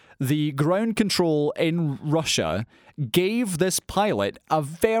is the ground control in Russia gave this pilot a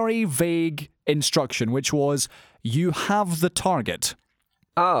very vague instruction, which was, you have the target.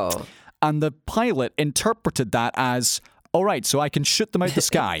 Oh. And the pilot interpreted that as, all right, so I can shoot them out the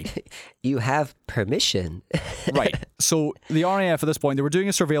sky. You have permission. Right. So the RAF at this point, they were doing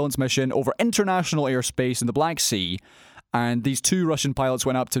a surveillance mission over international airspace in the Black Sea, and these 2 Russian pilots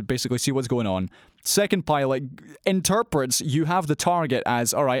went up to basically see what's going on. Second pilot interprets, you have the target,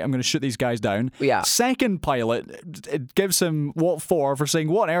 as, all right, I'm going to shoot these guys down. Yeah. Second pilot, it gives him what for saying,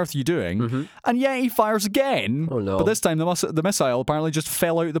 what on earth are you doing? Mm-hmm. And he fires again. Oh, no. But this time the missile apparently just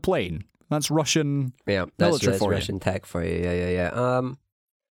fell out of the plane. That's Russian military for you. Russian tech for you. Yeah.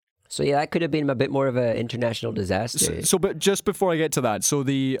 So that could have been a bit more of an international disaster. But just before I get to that, so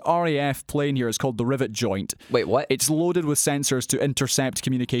the RAF plane here is called the Rivet Joint. Wait, what? It's loaded with sensors to intercept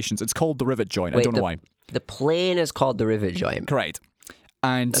communications. It's called the Rivet Joint. I don't know why. The plane is called the Rivet Joint. Correct.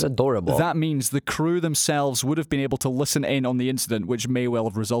 And that's adorable. That means the crew themselves would have been able to listen in on the incident, which may well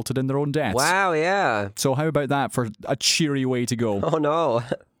have resulted in their own deaths. Wow, yeah. So how about that for a cheery way to go? Oh, no.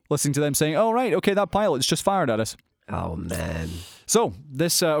 Listening to them saying, oh, right, okay, that pilot's just fired at us. Oh, man. So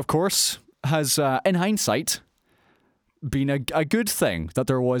this, of course, has, in hindsight, been a good thing that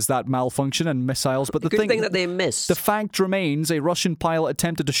there was that malfunction and missiles. But the Good thing that they missed. The fact remains, a Russian pilot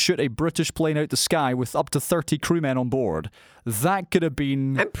attempted to shoot a British plane out the sky with up to 30 crewmen on board. That could have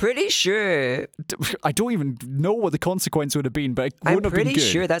been... I'm pretty sure... I don't even know what the consequence would have been, but it wouldn't have been good. I'm pretty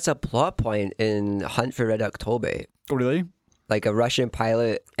sure that's a plot point in Hunt for Red October. Oh, really? Like a Russian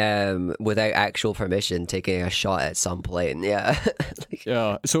pilot without actual permission taking a shot at some plane. Yeah.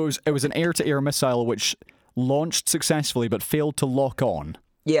 Yeah. So it was an air-to-air missile which launched successfully but failed to lock on.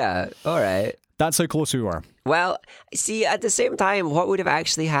 Yeah. All right. That's how close we were. Well, see, at the same time, what would have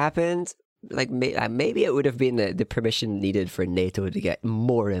actually happened? Like maybe it would have been the permission needed for NATO to get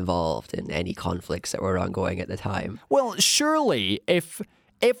more involved in any conflicts that were ongoing at the time. Well, surely if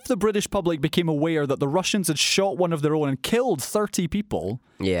the British public became aware that the Russians had shot one of their own and killed 30 people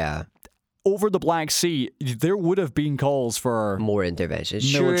over the Black Sea, there would have been calls for more intervention,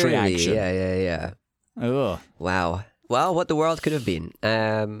 military action. Yeah. Ugh. Wow. Well, what the world could have been.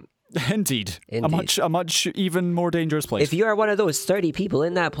 Indeed. A much even more dangerous place. If you are one of those 30 people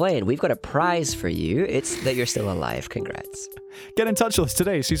in that plane, we've got a prize for you. It's that you're still alive. Congrats. Get in touch with us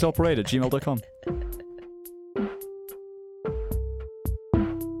today, seesawparade@gmail.com.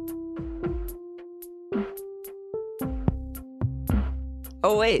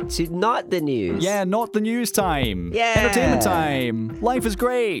 Oh, wait, so not the news. Yeah, not the news time. Yeah. Entertainment time. Life is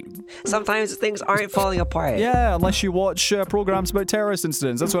great. Sometimes things aren't falling apart. Yeah, unless you watch programs about terrorist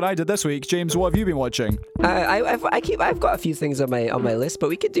incidents. That's what I did this week. James, what have you been watching? I've got a few things on my list, but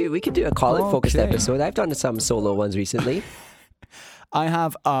we could do a Colin focused episode. I've done some solo ones recently. I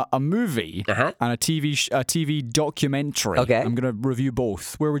have a movie and a TV documentary. Okay. I'm going to review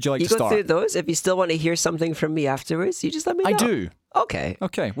both. Where would you like to start? You go through those. If you still want to hear something from me afterwards, you just let me know. I do. Okay.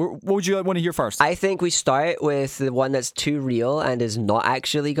 What would you want to hear first? I think we start with the one that's too real and is not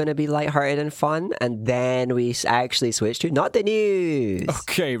actually going to be lighthearted and fun, and then we actually switch to not the news.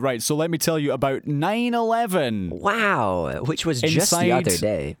 Okay, right. So let me tell you about 9/11. Wow, which was just the other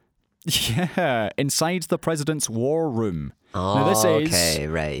day. Yeah, inside the president's war room. Oh, now, this is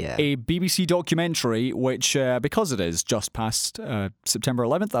a BBC documentary, which, because it is just past September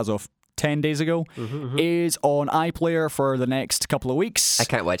 11th, as of 10 days ago, is on iPlayer for the next couple of weeks. I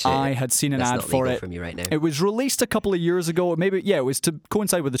can't watch it. I had seen an ad for it. From you right now. It was released a couple of years ago. It was to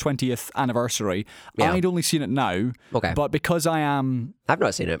coincide with the 20th anniversary. Yeah. I'd only seen it now. Okay. But because I've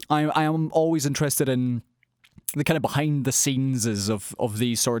not seen it. I am always interested in the kind of behind the scenes of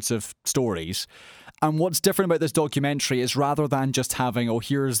these sorts of stories. And what's different about this documentary is rather than just having,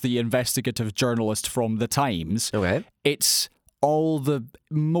 here's the investigative journalist from the Times, it's all the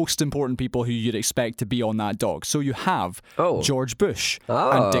most important people who you'd expect to be on that doc. So you have George Bush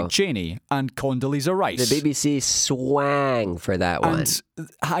and Dick Cheney and Condoleezza Rice. The BBC swang for that one. And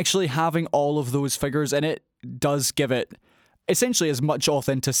actually having all of those figures in it does give it essentially as much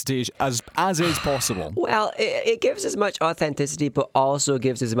authenticity as is possible. Well, it gives as much authenticity, but also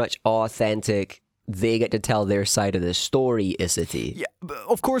gives as much authentic... They get to tell their side of the story-icity. Yeah, but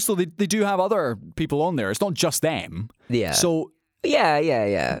of course, though, they do have other people on there. It's not just them. Yeah. So...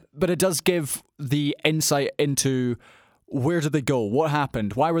 Yeah. But it does give the insight into where did they go? What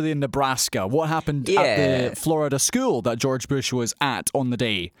happened? Why were they in Nebraska? What happened at the Florida school that George Bush was at on the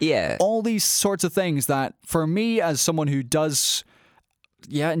day? Yeah. All these sorts of things that, for me, as someone who does...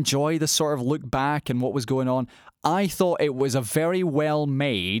 enjoy the sort of look back and what was going on, I thought it was a very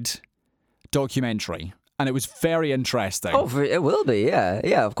well-made documentary, and it was very interesting. Oh, it will be, yeah,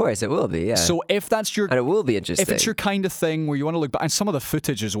 of course it will be, yeah. So if that's your, and it will be interesting. If it's your kind of thing where you want to look back, and some of the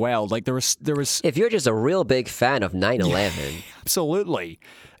footage as well, like there was. If you're just a real big fan of 9/11, absolutely.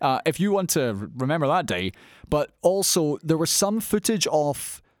 If you want to remember that day, but also there was some footage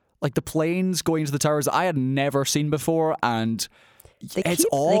of like the planes going to the towers that I had never seen before, and. It's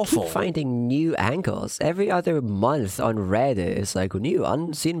awful. They keep finding new angles. Every other month on Reddit, it's like new,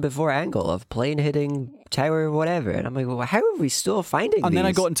 unseen before angle of plane hitting tower, whatever. And I'm like, well, how are we still finding And these? then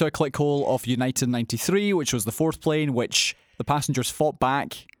I got into a click hole of United 93, which was the fourth plane, which the passengers fought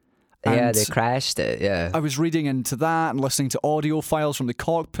back. Yeah, they crashed it, yeah. I was reading into that and listening to audio files from the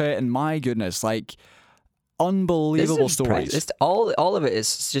cockpit, and my goodness, like... unbelievable stories. All of it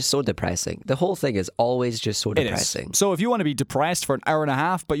is just so depressing. The whole thing is always just so depressing. So if you want to be depressed for an hour and a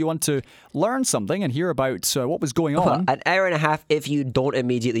half, but you want to learn something and hear about what was going on. An hour and a half if you don't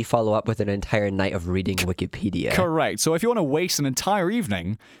immediately follow up with an entire night of reading Wikipedia. Correct. So if you want to waste an entire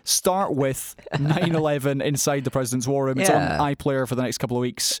evening, start with 9/11 Inside the President's War Room. It's on iPlayer for the next couple of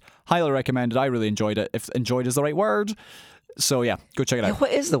weeks. Highly recommended. I really enjoyed it. If enjoyed is the right word. So yeah, go check it out.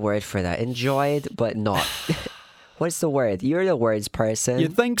 What is the word for that? Enjoyed, but not. What's the word? You're the words person. You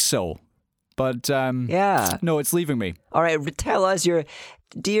think so? But Yeah. no, it's leaving me. All right, tell us your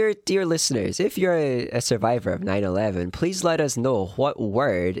dear listeners, if you're a survivor of 9/11, please let us know what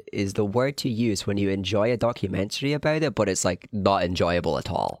word is the word to use when you enjoy a documentary about it, but it's like not enjoyable at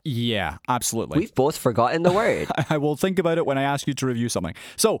all. Yeah, absolutely. We've both forgotten the word. I will think about it when I ask you to review something.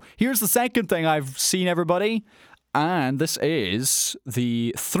 So here's the second thing I've seen, everybody. And this is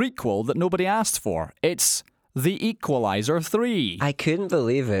the threequel that nobody asked for. It's The Equalizer 3. I couldn't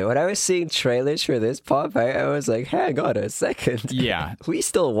believe it. When I was seeing trailers for this pop out, I was like, hang on a second. Yeah. We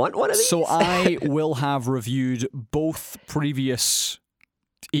still want one of these? So I will have reviewed both previous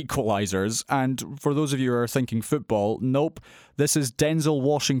Equalizers. And for those of you who are thinking football, nope. This is Denzel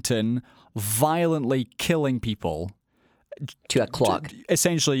Washington violently killing people. To a clock.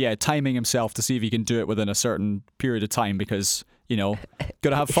 Essentially, yeah, timing himself to see if he can do it within a certain period of time because, you know,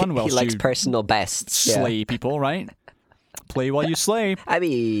 gotta have fun whilst he likes you personal bests. slay people, right? Play while you slay. I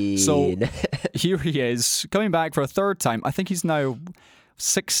mean... So here he is, coming back for a third time. I think he's now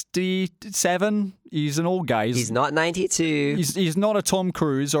 67. He's an old guy. He's not 92. He's not a Tom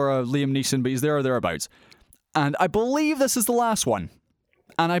Cruise or a Liam Neeson, but he's there or thereabouts. And I believe this is the last one.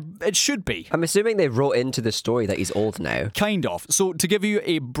 And it should be. I'm assuming they wrote into the story that he's old now. Kind of. So to give you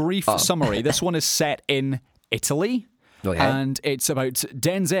a brief summary, this one is set in Italy. Okay. And it's about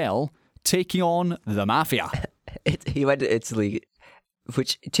Denzel taking on the mafia. He went to Italy,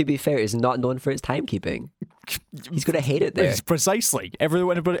 which, to be fair, is not known for its timekeeping. He's going to hate it there. Precisely.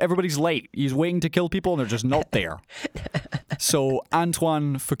 Everybody's late. He's waiting to kill people and they're just not there. So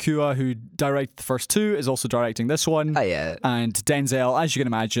Antoine Fuqua, who directed the first two, is also directing this one. Oh, yeah. And Denzel, as you can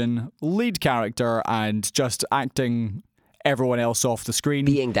imagine, lead character and just acting everyone else off the screen.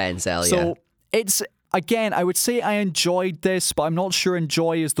 Being Denzel, So it's... Again, I would say I enjoyed this, but I'm not sure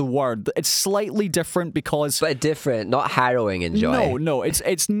enjoy is the word. It's slightly different because... But different, not harrowing enjoy. No, it's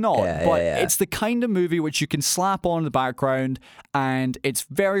not. It's the kind of movie which you can slap on in the background and it's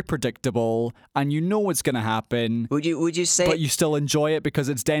very predictable and you know what's going to happen. Would you say... But you still enjoy it because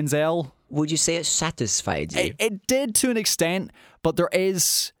it's Denzel. Would you say it satisfied you? It did to an extent, but there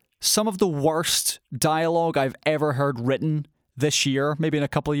is some of the worst dialogue I've ever heard written this year, maybe in a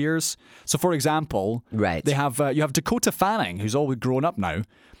couple of years. So, for example, they have you have Dakota Fanning, who's all grown up now,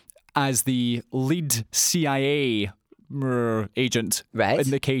 as the lead CIA agent in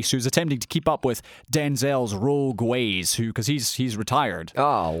the case, who's attempting to keep up with Denzel's rogue ways, because he's retired.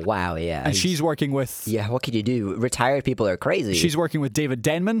 Oh wow, yeah. And she's working with what can you do? Retired people are crazy. She's working with David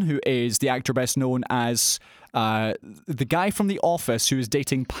Denman, who is the actor best known as the guy from The Office who is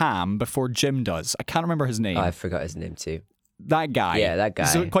dating Pam before Jim does. I can't remember his name. I forgot his name too. That guy. Yeah, that guy.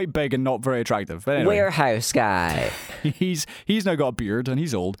 He's quite big and not very attractive. But anyway, Warehouse guy. He's now got a beard and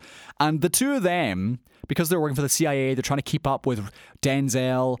he's old. And the two of them, because they're working for the CIA, they're trying to keep up with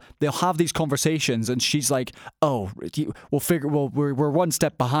Denzel. They'll have these conversations and she's like, "Oh, we're one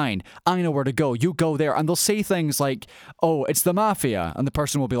step behind. I know where to go. You go there." And they'll say things like, "Oh, it's the mafia." And the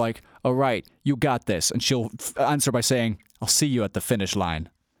person will be like, "All right, you got this." And she'll answer by saying, "I'll see you at the finish line."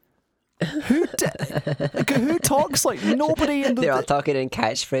 Who talks like nobody in the... They're all talking in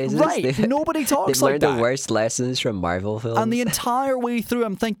catchphrases. Right, nobody talks like that. They've learned the worst lessons from Marvel films. And the entire way through,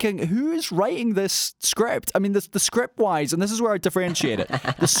 I'm thinking, who is writing this script? I mean, the script-wise, and this is where I differentiate it,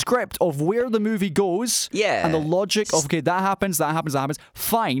 the script of where the movie goes and the logic of, okay, that happens,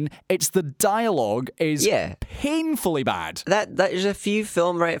 fine. It's the dialogue is painfully bad. There's a few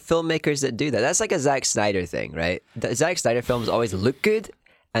filmmakers that do that. That's like a Zack Snyder thing, right? The Zack Snyder films always look good,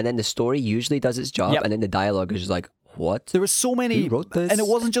 and then the story usually does its job, and then the dialogue is just like, what? There were so many, who wrote this? And it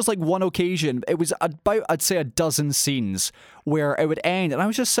wasn't just like one occasion. It was about, I'd say, a dozen scenes where it would end, and I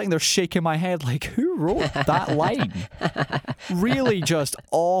was just sitting there shaking my head like, who wrote that line? Really just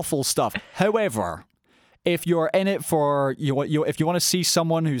awful stuff. However, if you're in it for if you want to see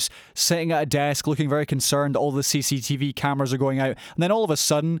someone who's sitting at a desk looking very concerned, all the CCTV cameras are going out, and then all of a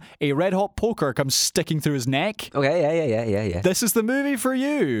sudden a red hot poker comes sticking through his neck. Okay, yeah. This is the movie for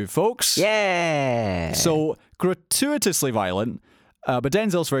you, folks. Yeah. So gratuitously violent, but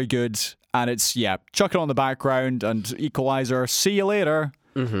Denzel's very good, and it's chuck it on the background and Equalizer. See you later.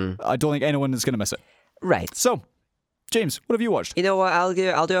 Mm-hmm. I don't think anyone is going to miss it. Right. So, James, what have you watched? You know what? I'll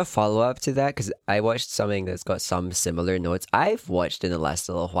do a follow-up to that because I watched something that's got some similar notes. I've watched in the last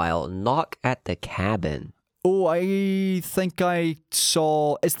little while Knock at the Cabin. Oh, I think I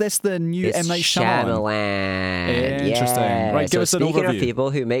saw... Is this the new M. Night Shyamalan? Interesting. Yeah. Right, give us an overview. Speaking of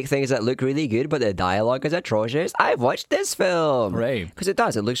people who make things that look really good, but the dialogue is atrocious, I've watched this film. Right. Because it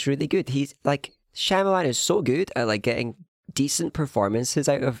does. It looks really good. He's like... Shyamalan is so good at like getting decent performances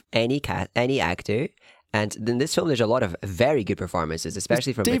out of any actor. And in this film, there's a lot of very good performances,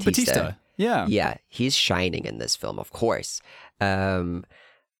 especially from Dave Bautista. Yeah. Yeah, he's shining in this film, of course.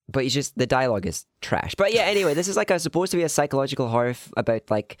 But he's just, the dialogue is trash. But yeah, anyway, this is like supposed to be a psychological horror about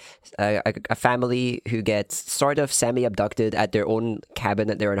like a family who gets sort of semi-abducted at their own cabin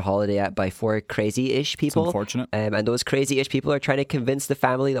that they're on holiday at by 4 crazy-ish people. It's unfortunate. And those crazy-ish people are trying to convince the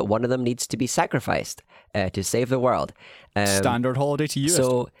family that one of them needs to be sacrificed to save the world. Standard holiday to US.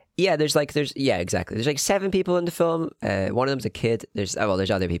 So yeah, there's exactly. There's like 7 people in the film. One of them's a kid. There's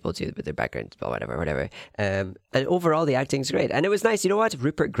other people too, with their background, but whatever. And overall, the acting's great. And it was nice. You know what?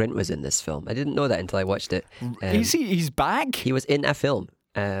 Rupert Grint was in this film. I didn't know that until I watched it. He's back. He was in a film.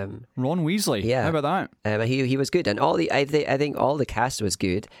 Ron Weasley. Yeah. How about that? He was good, and I think all the cast was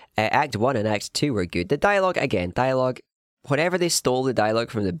good. Act 1 and Act 2 were good. The dialogue. Whenever they stole the dialogue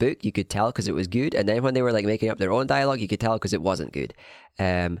from the book, you could tell because it was good, and then when they were like making up their own dialogue, you could tell because it wasn't good.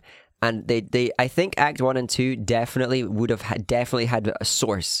 And I think Act 1 and 2 definitely would have definitely had a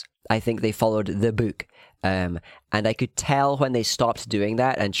source. I think they followed the book, and I could tell when they stopped doing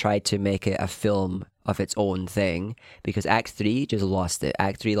that and tried to make it a film of its own thing, because Act 3 just lost it.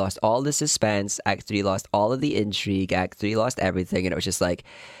 Act 3 lost all the suspense. Act 3 lost all of the intrigue. Act 3 lost everything, and it was just like,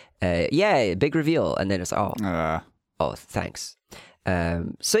 big reveal, and then it's oh, thanks.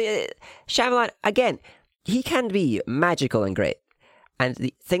 So yeah, Shyamalan, again, he can be magical and great. And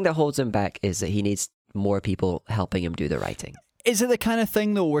the thing that holds him back is that he needs more people helping him do the writing. Is it the kind of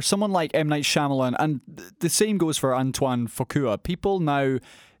thing, though, where someone like M. Night Shyamalan, and the same goes for Antoine Fuqua, people now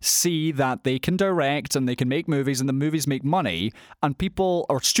see that they can direct and they can make movies and the movies make money, and people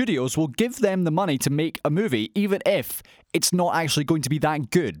or studios will give them the money to make a movie even if it's not actually going to be that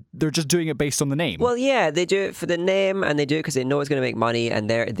good. They're just doing it based on the name. Well, yeah, they do it for the name, and they do it because they know it's going to make money, and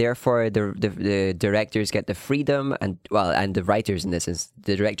therefore the directors get the freedom, and the writers in this instance,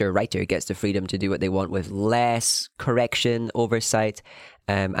 the director-writer gets the freedom to do what they want with less correction, oversight,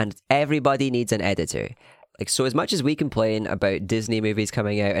 and everybody needs an editor. Like, so as much as we complain about Disney movies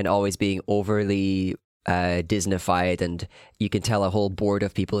coming out and always being overly Disneyfied, and you can tell a whole board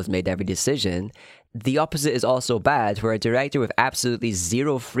of people has made every decision, the opposite is also bad, where a director with absolutely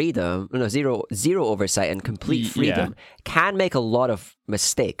zero oversight and complete freedom can make a lot of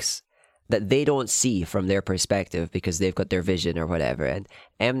mistakes that they don't see from their perspective because they've got their vision or whatever. And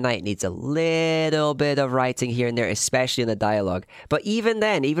M. Night needs a little bit of writing here and there, especially in the dialogue. But even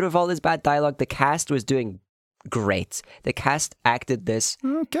then, even with all this bad dialogue, the cast was doing great. The cast acted this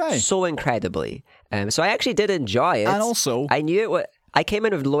so incredibly. So I actually did enjoy it. And also, I came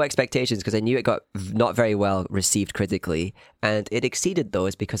in with low expectations because I knew it got not very well received critically, and it exceeded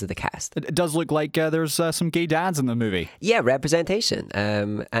those because of the cast. It does look like there's some gay dads in the movie. Yeah, representation.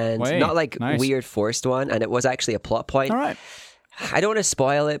 And not like weird forced one, and it was actually a plot point. All right. I don't want to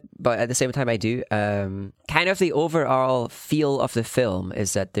spoil it, but at the same time I do. Kind of the overall feel of the film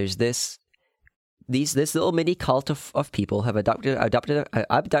is that there's this little mini cult of people have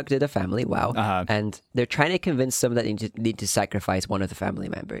abducted a family. Wow. And they're trying to convince them that they need to sacrifice one of the family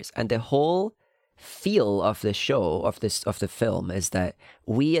members. And the whole feel of the show, of the film, is that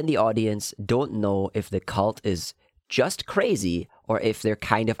we in the audience don't know if the cult is just crazy or if they're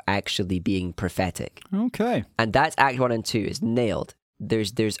kind of actually being prophetic. Okay. And that's Act 1 and 2 is nailed.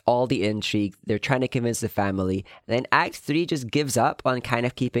 There's all the intrigue. They're trying to convince the family. And then Act 3 just gives up on kind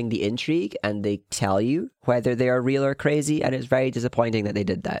of keeping the intrigue, and they tell you whether they are real or crazy, and it's very disappointing that they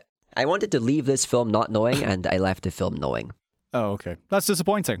did that. I wanted to leave this film not knowing, and I left the film knowing. Oh, okay. That's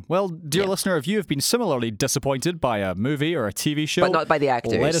disappointing. Well, dear listener, if you have been similarly disappointed by a movie or a TV show, but not by the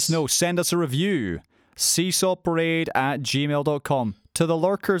actors, let us know. Send us a review. seesawparade@gmail.com. To the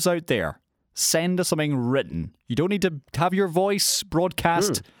lurkers out there, send us something written. You don't need to have your voice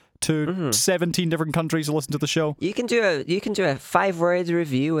broadcast to 17 different countries to listen to the show. You can do a 5-word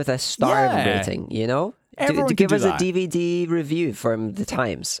review with a star rating, you know? Everyone give can us do a that. DVD review from the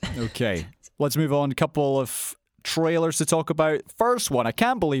Times. Okay, let's move on. A couple of trailers to talk about. First one, I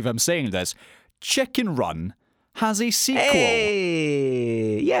can't believe I'm saying this. Chicken Run has a sequel.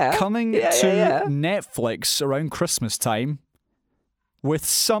 Hey, yeah. Coming to Netflix around Christmas time. With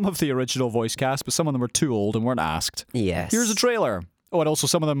some of the original voice cast, but some of them were too old and weren't asked. Yes. Here's a trailer. Oh, and also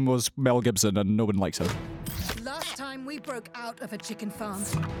some of them was Mel Gibson and no one likes him. Last time we broke out of a chicken farm.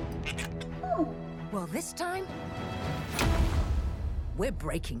 Well, this time, we're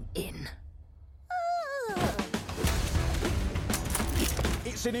breaking in.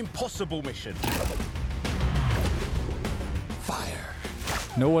 It's an impossible mission. Fire.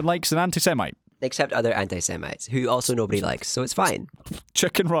 No one likes an anti-Semite. Except other anti-Semites, who also nobody likes, so it's fine.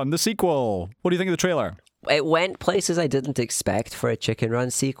 Chicken Run, the sequel. What do you think of the trailer? It went places I didn't expect for a Chicken Run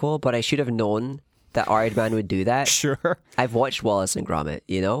sequel, but I should have known that Aardman would do that. Sure. I've watched Wallace and Gromit,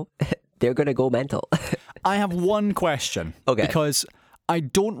 you know? They're going to go mental. I have one question. Okay. Because I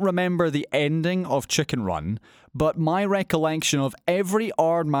don't remember the ending of Chicken Run, but my recollection of every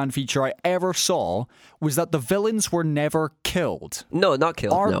Aardman feature I ever saw was that the villains were never killed. No, not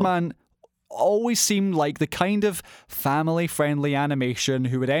killed, no. Aardman always seemed like the kind of family-friendly animation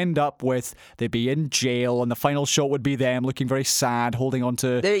who would end up with, they'd be in jail and the final shot would be them looking very sad, holding on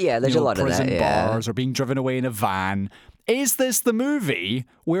to there's a lot of prison that, yeah. bars or being driven away in a van. Is this the movie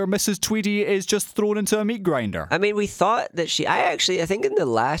where Mrs. Tweedy is just thrown into a meat grinder? I mean, we thought that I think in the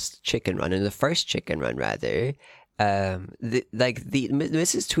last Chicken Run, in the first Chicken Run rather,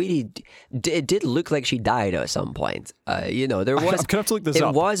 Mrs. Tweedy, it did look like she died at some point. You know, there was. I'm gonna have to look this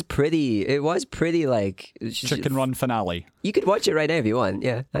up. It was pretty like Chicken Run finale. You could watch it right now if you want.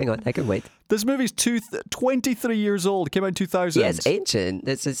 Yeah, hang on, I can wait. This movie's 23 years old. It came out in 2000. Yeah, it's ancient.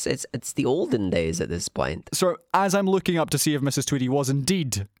 It's the olden days at this point. So as I'm looking up to see if Mrs. Tweedy was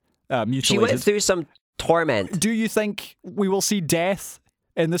indeed mutilated, she went through some torment. Do you think we will see death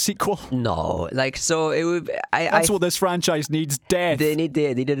in the sequel? No, like, so it would. That's what this franchise needs: death. They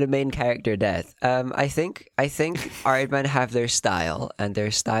needed a main character death. I think Aardman have their style, and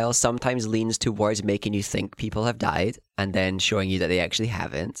their style sometimes leans towards making you think people have died, and then showing you that they actually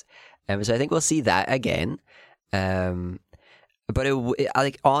haven't. So I think we'll see that again. But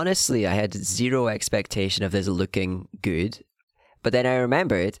honestly, I had zero expectation of this looking good. But then I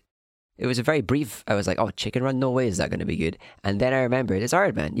remembered. It was a very brief, I was like, oh, Chicken Run, no way is that going to be good. And then I remembered, it's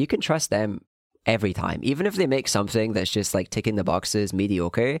Aardman. You can trust them every time. Even if they make something that's just like ticking the boxes,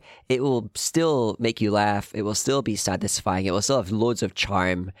 mediocre, it will still make you laugh. It will still be satisfying. It will still have loads of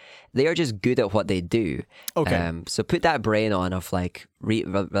charm. They are just good at what they do. Okay. So put that brain on of like,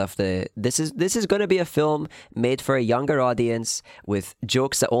 this is going to be a film made for a younger audience with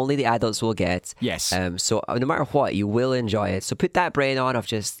jokes that only the adults will get. Yes. So no matter what, you will enjoy it. So put that brain on of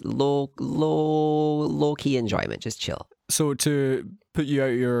just low key enjoyment. Just chill. So to put you out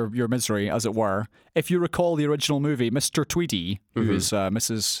your misery, as it were, if you recall the original movie, Mr. Tweedy, who is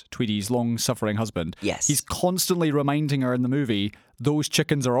Mrs. Tweedy's long-suffering husband, yes, he's constantly reminding her in the movie, those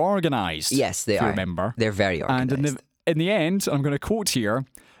chickens are organised. Yes, they are. Remember? They're very organised. And in the end, I'm going to quote here,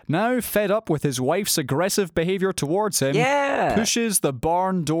 now fed up with his wife's aggressive behaviour towards him, pushes the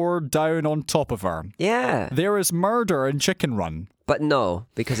barn door down on top of her. Yeah. There is murder in Chicken Run. But no,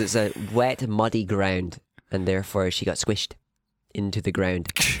 because it's a wet, muddy ground. And therefore, she got squished into the ground.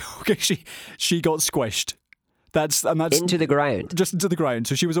 Okay, she got squished. That's into the ground, just into the ground.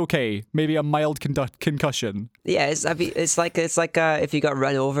 So she was okay. Maybe a mild concussion. Yeah, it's like if you got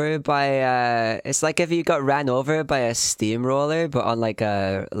run over by a steamroller, but on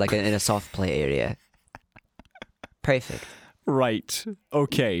in a soft play area. Perfect. Right.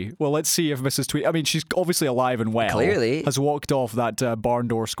 Okay. Well, let's see if Mrs. Tweedy... I mean, she's obviously alive and well. Clearly. Has walked off that barn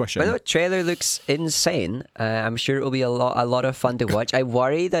door squishing. But the trailer looks insane. I'm sure it will be a lot of fun to watch. I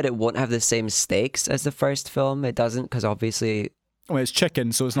worry that it won't have the same stakes as the first film. It doesn't, because obviously... Well, it's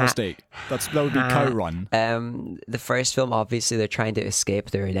chicken, so it's no steak. That would be Cow Run. The first film, obviously, they're trying to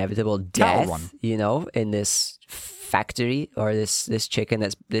escape their inevitable death. Cow Run. You know, in this factory, or this chicken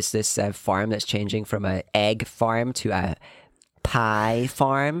this farm that's changing from an egg farm to a pie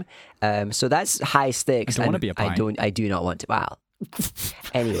farm. So that's high stakes. I don't want to be a pie. I do not want to. Wow.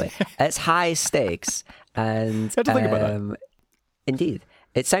 Anyway, it's high stakes, and I had to think about that. Indeed,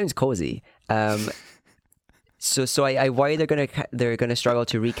 it sounds cozy. So I worry they're gonna struggle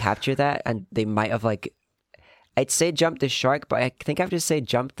to recapture that, and they might have I'd say jump the shark, but I think I have to say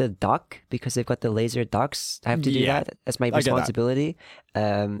jump the duck because they've got the laser ducks. I have to do that. That's my responsibility.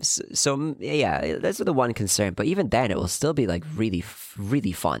 So yeah, that's the one concern. But even then, it will still be really,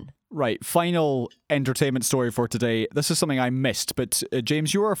 really fun. Right. Final entertainment story for today. This is something I missed, but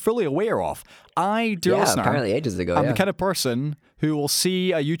James, you are fully aware of. Listener, apparently ages ago. I'm the kind of person who will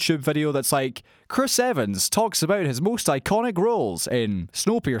see a YouTube video that's like, Chris Evans talks about his most iconic roles in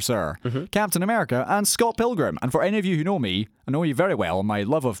Snowpiercer, Captain America, and Scott Pilgrim. And for any of you who know me, I know you very well, my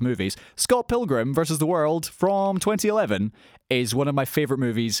love of movies, Scott Pilgrim versus the World from 2011 is one of my favourite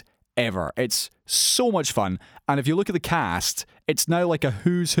movies ever. It's so much fun. And if you look at the cast, it's now like a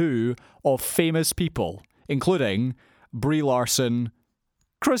who's who of famous people, including Brie Larson,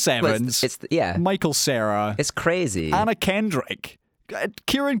 Chris Evans, Michael Cera, it's crazy, Anna Kendrick,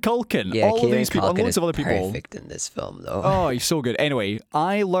 Kieran Culkin, all Kieran of these people, Culkin and loads of other people. Perfect in this film, though. Oh, he's so good. Anyway,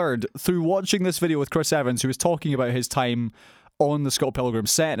 I learned through watching this video with Chris Evans, who was talking about his time on the Scott Pilgrim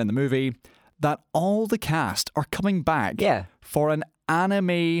set in the movie, that all the cast are coming back for an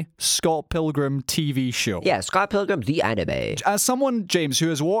anime Scott Pilgrim TV show. Yeah, Scott Pilgrim, the anime. As someone, James, who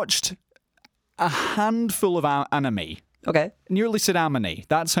has watched a handful of anime. Okay. Nearly said anime.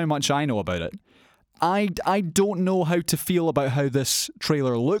 That's how much I know about it. I don't know how to feel about how this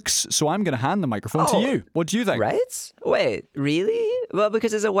trailer looks, so I'm going to hand the microphone to you. What do you think? Right? Wait, really? Well,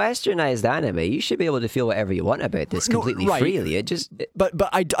 because it's a westernized anime, you should be able to feel whatever you want about this completely freely. But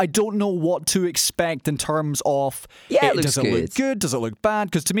I don't know what to expect in terms of it looks does it look good? Does it look bad?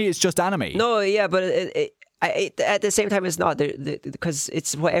 Because to me, it's just anime. No, yeah, but at the same time, it's not because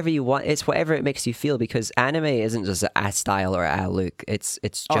it's whatever you want. It's whatever it makes you feel. Because anime isn't just a style or a look. It's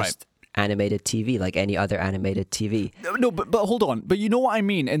just animated TV, like any other animated TV. No, but hold on. But you know what I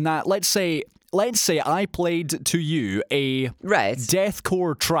mean in that, let's say I played to you a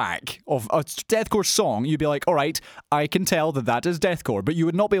deathcore track of a deathcore song, you'd be like, all right, I can tell that is deathcore, but you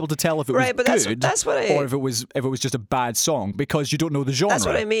would not be able to tell if it was good that's what or if it was just a bad song because you don't know the genre. That's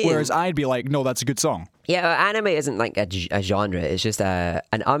what I mean. Whereas I'd be like, no, that's a good song. Yeah, anime isn't like a genre. It's just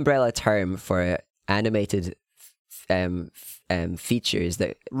an umbrella term for animated features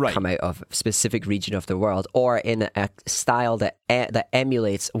that come out of a specific region of the world or in a style that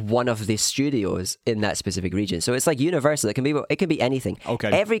emulates one of the studios in that specific region. So it's like universal. It can be anything.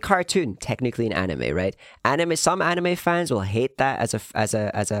 Okay. Every cartoon technically an anime, right? Some anime fans will hate that as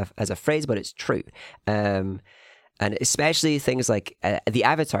a phrase, but it's true. And especially things like the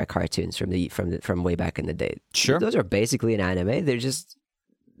Avatar cartoons from way back in the day. Sure. Those are basically an anime. They're just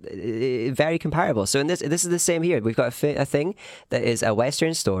very comparable. So in this is the same here. We've got a thing that is a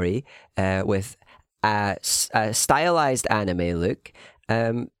Western story with a stylized anime look,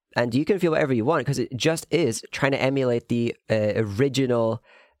 and you can feel whatever you want because it just is trying to emulate the original,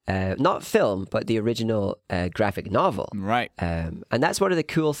 not film, but the original graphic novel. Right. And that's one of the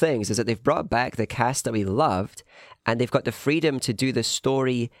cool things is that they've brought back the cast that we loved, and they've got the freedom to do the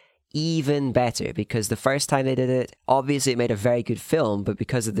story even better because the first time they did it, obviously it made a very good film, but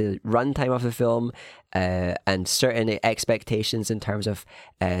because of the runtime of the film and certain expectations in terms of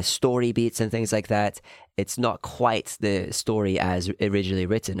story beats and things like that, it's not quite the story as originally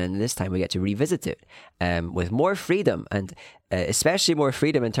written. And this time we get to revisit it with more freedom and especially more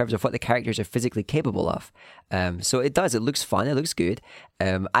freedom in terms of what the characters are physically capable of. So it looks fun, it looks good.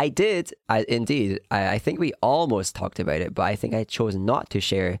 I think we almost talked about it, but I think I chose not to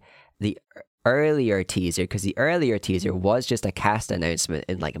share the earlier teaser because the earlier teaser was just a cast announcement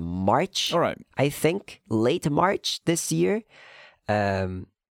in like March. All right. I think late March this year.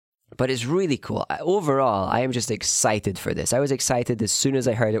 But it's really cool. Overall, I am just excited for this. I was excited as soon as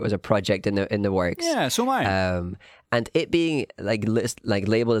I heard it was a project in the works. Yeah, so am I. And it being like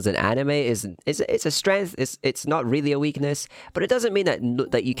labeled as an anime is a strength. It's not really a weakness, but it doesn't mean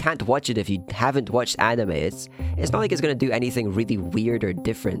that you can't watch it if you haven't watched anime. It's not like it's going to do anything really weird or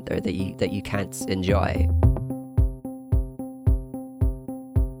different or that you can't enjoy.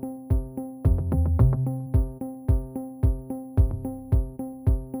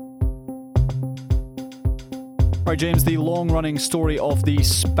 Right, James, the long-running story of the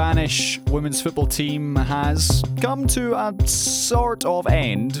Spanish women's football team has come to a sort of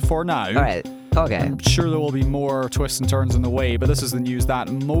end for now. All right. Okay. I'm sure there will be more twists and turns in the way, but this is the news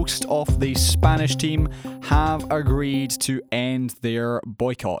that most of the Spanish team have agreed to end their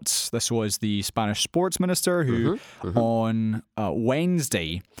boycotts. This was the Spanish sports minister who on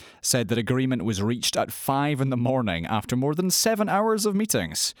Wednesday said that agreement was reached at 5 a.m. after more than 7 hours of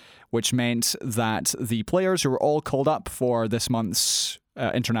meetings, which meant that the players who were all called up for this month's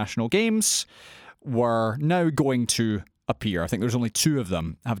international games were now going to appear. I think there's only 2 of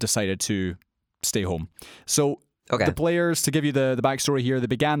them have decided to stay home. So the players, to give you the backstory here, they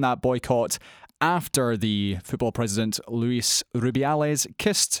began that boycott after the football president Luis Rubiales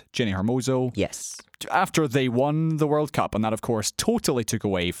kissed Jenny Hermoso. Yes. After they won the World Cup, and that of course totally took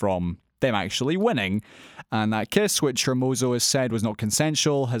away from them actually winning. And that kiss, which Hermoso has said was not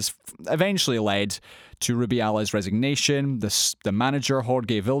consensual, has eventually led to Rubiales' resignation. The manager,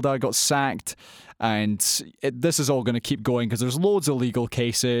 Jorge Vilda, got sacked. And this is all going to keep going because there's loads of legal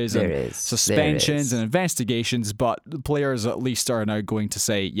cases and suspensions and investigations, but the players at least are now going to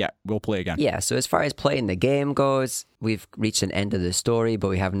say, yeah, we'll play again. Yeah, so as far as playing the game goes, we've reached an end of the story, but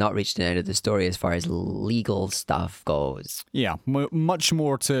we have not reached an end of the story as far as legal stuff goes. Yeah, much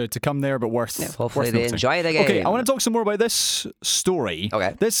more to come there, but worth hopefully worth they noting. enjoy the game. Okay, I want to talk some more about this story.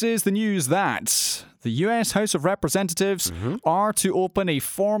 Okay. This is the news that the US House of Representatives are to open a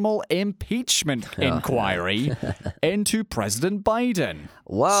formal impeachment inquiry into President Biden.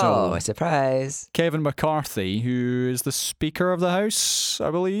 Whoa, a surprise. Kevin McCarthy, who is the Speaker of the House,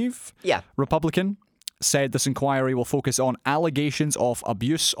 I believe, Republican, said this inquiry will focus on allegations of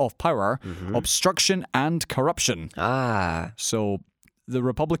abuse of power, obstruction and corruption. Ah. So the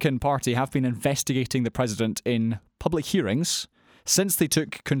Republican Party have been investigating the president in public hearings since they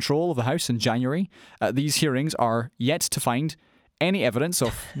took control of the House in January. These hearings are yet to find any evidence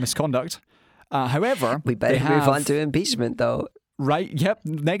of misconduct. However, We better move on to impeachment, though. Right, yep,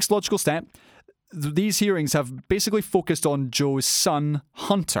 next logical step. These hearings have basically focused on Joe's son,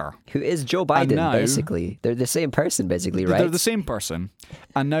 Hunter. Who is Joe Biden, now, basically. They're the same person, basically, right? They're the same person.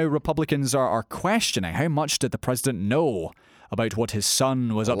 And now Republicans are questioning how much did the president know about what his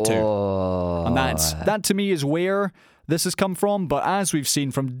son was up to. And that to me is where this has come from. But as we've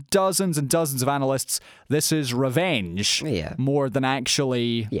seen from dozens and dozens of analysts, this is revenge more than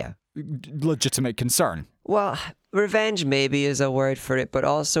actually legitimate concern. Well, revenge maybe is a word for it, but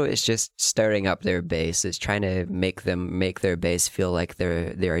also it's just stirring up their base. It's trying to make their base feel like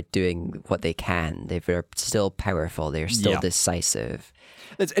they're doing what they can. They're still powerful. They're still decisive.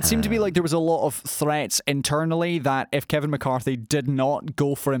 It seemed to be like there was a lot of threats internally that if Kevin McCarthy did not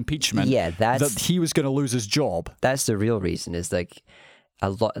go for impeachment, that he was going to lose his job. That's the real reason. Is like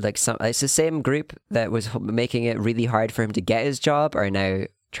a lot. It's the same group that was making it really hard for him to get his job are now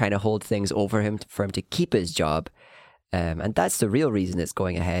trying to hold things over him for him to keep his job. And that's the real reason it's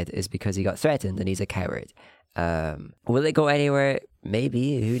going ahead, is because he got threatened and he's a coward. Will it go anywhere?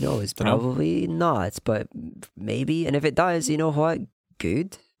 Maybe. Who knows? Probably not, but maybe. And if it does, you know what?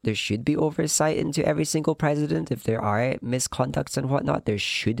 Good. There should be oversight into every single president. If there are misconducts and whatnot, there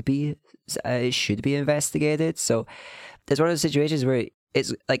should be. It should be investigated. So there's one of those situations where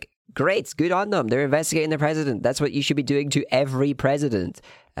it's like, great, good on them. They're investigating the president. That's what you should be doing to every president.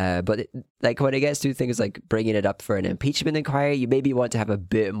 But when it gets to things like bringing it up for an impeachment inquiry, you maybe want to have a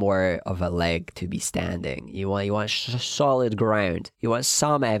bit more of a leg to be standing. You want solid ground. You want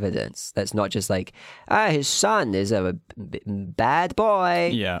some evidence that's not just like, his son is a bad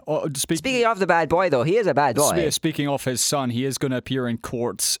boy. Yeah. Speaking of the bad boy, though, he is a bad boy. Speaking of his son, he is going to appear in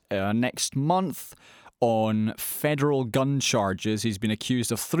court next month on federal gun charges. He's been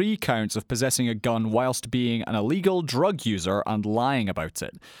accused of 3 counts of possessing a gun whilst being an illegal drug user and lying about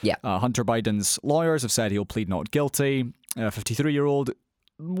it. Yeah. Hunter Biden's lawyers have said he'll plead not guilty. A 53-year-old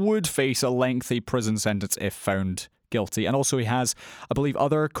would face a lengthy prison sentence if found guilty. And also he has, I believe,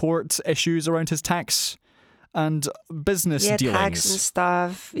 other court issues around his tax and business dealings. Tax and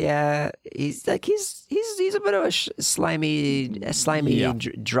stuff. Yeah, he's a bit of a slimy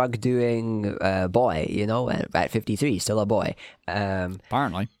drug doing boy. You know, at 53, still a boy.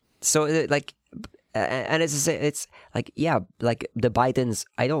 Apparently. So and it's like the Bidens.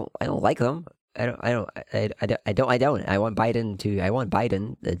 I don't like them. I want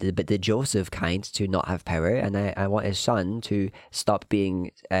Biden, the Joseph kind, to not have power, and I want his son to stop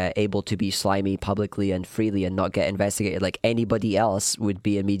being able to be slimy publicly and freely and not get investigated like anybody else would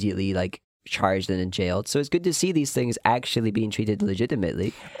be immediately like charged and jailed. So it's good to see these things actually being treated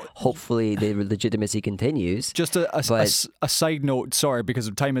legitimately. Hopefully the legitimacy continues. Just a side note, sorry, because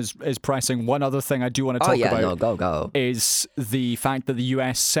time is pressing. One other thing I do want to talk about go. is the fact that the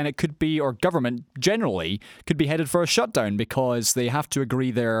US Senate could be, or government generally, could be headed for a shutdown because they have to agree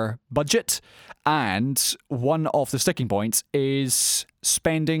their budget. And one of the sticking points is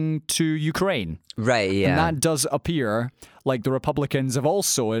spending to Ukraine. Right, yeah. And that does appear like the Republicans have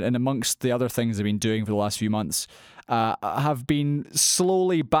also, and amongst the other things they've been doing for the last few months, have been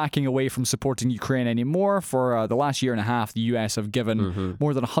slowly backing away from supporting Ukraine anymore. For the last year and a half, the US have given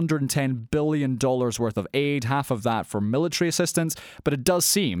more than $110 billion worth of aid, half of that for military assistance. But it does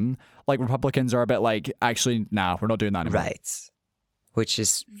seem like Republicans are a bit like, actually, nah, we're not doing that anymore. Right. Which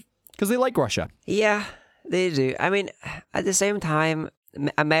is... because they like Russia. Yeah, they do. I mean, at the same time,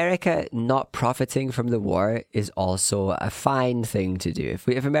 America not profiting from the war is also a fine thing to do.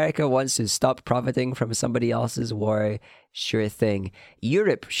 If America wants to stop profiting from somebody else's war, sure thing.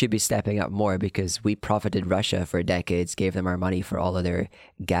 Europe should be stepping up more because we profited Russia for decades, gave them our money for all of their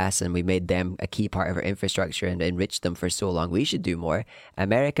gas, and we made them a key part of our infrastructure and enriched them for so long. We should do more.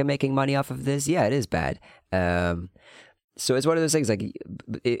 America making money off of this, yeah, it is bad. So it's one of those things, like,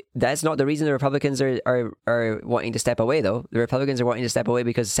 that's not the reason the Republicans are wanting to step away, though. The Republicans are wanting to step away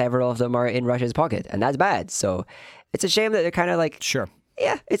because several of them are in Russia's pocket, and that's bad. So it's a shame that they're kind of like, sure,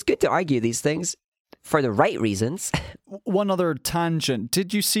 yeah, it's good to argue these things for the right reasons. One other tangent.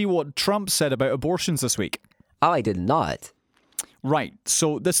 Did you see what Trump said about abortions this week? Oh, I did not. Right.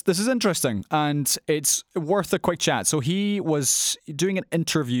 So this is interesting, and it's worth a quick chat. So he was doing an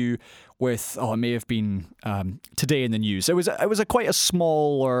interview with, it may have been Today in the News. It was a quite a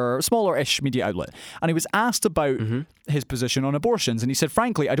smaller-ish media outlet, and he was asked about his position on abortions, and he said,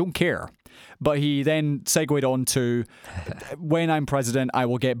 frankly, I don't care. But he then segued on to, when I'm president, I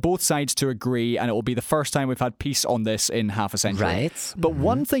will get both sides to agree, and it will be the first time we've had peace on this in half a century. Right. But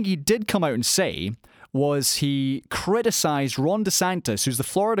one thing he did come out and say was he criticized Ron DeSantis, who's the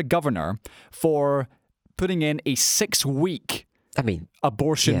Florida governor, for putting in a 6-week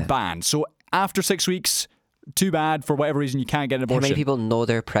abortion ban. So after 6 weeks, too bad, for whatever reason you can't get an abortion. How many people know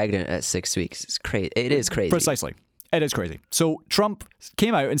they're pregnant at 6 weeks? It's crazy. It is crazy. Precisely. It is crazy. So Trump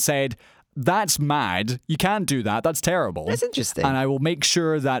came out and said, that's mad. You can't do that. That's terrible. That's interesting. And I will make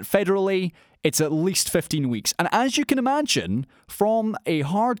sure that federally it's at least 15 weeks. And as you can imagine, from a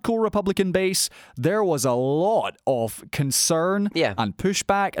hardcore Republican base, there was a lot of concern and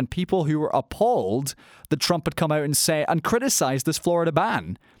pushback and people who were appalled that Trump had come out and say and criticized this Florida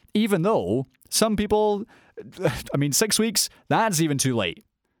ban. Even though some people, 6 weeks, that's even too late.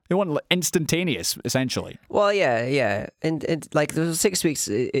 They want instantaneous, essentially. Well, yeah. And like those 6 weeks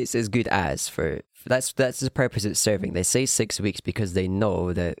is as good as for... That's the purpose it's serving. They say 6 weeks because they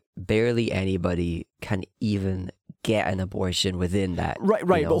know that barely anybody can even get an abortion within that. Right.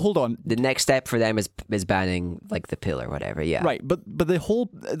 But hold on. The next step for them is banning like the pill or whatever. Yeah. Right. But the whole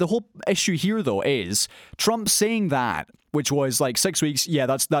issue here though is Trump saying that, which was like 6 weeks. Yeah,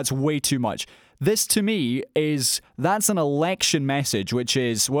 that's way too much. This, to me, that's an election message, which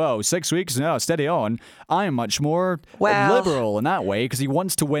is, 6 weeks, no, steady on. I am much more liberal in that way because he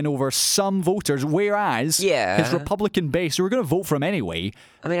wants to win over some voters, whereas his Republican base, who are going to vote for him anyway,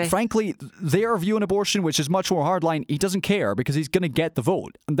 frankly, their view on abortion, which is much more hardline, he doesn't care because he's going to get the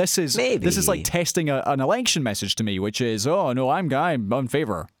vote. And this is like testing an election message to me, which is, no, I'm in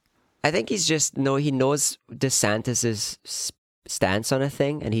favor. I think he knows DeSantis's stance on a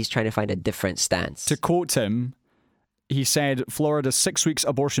thing, and he's trying to find a different stance. To quote him, he said Florida's 6 weeks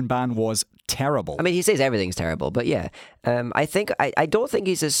abortion ban was terrible. He says everything's terrible, but yeah. I don't think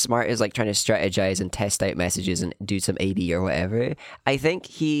he's as smart as like trying to strategize and test out messages and do some A/B or whatever. I think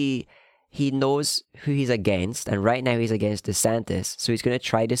he knows who he's against, and right now he's against DeSantis, so he's going to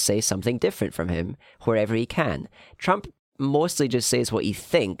try to say something different from him wherever he can. Trump mostly just says what he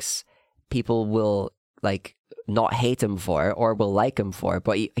thinks people will like not hate him for or will like him for,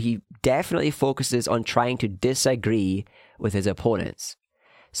 but he definitely focuses on trying to disagree with his opponents.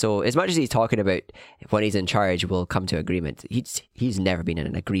 So as much as he's talking about when he's in charge, we'll come to agreement, he's never been in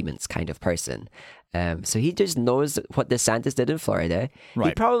an agreements kind of person. So he just knows what DeSantis did in Florida. Right.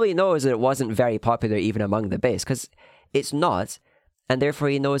 He probably knows that it wasn't very popular even among the base, because it's not, and therefore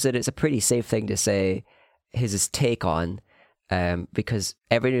he knows that it's a pretty safe thing to say his take on. Because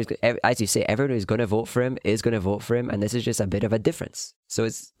everyone who's going to vote for him is going to vote for him, and this is just a bit of a difference. So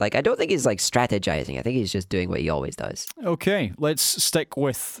it's like, I don't think he's like strategizing. I think he's just doing what he always does. Okay, let's stick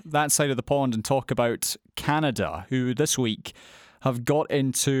with that side of the pond and talk about Canada, who this week have got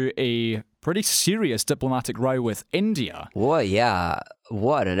into a pretty serious diplomatic row with India. Well, yeah,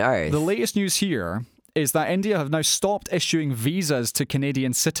 what on earth? The latest news here is that India have now stopped issuing visas to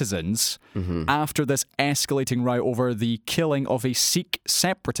Canadian citizens after this escalating row over the killing of a Sikh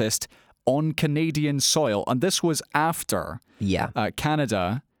separatist on Canadian soil. And this was after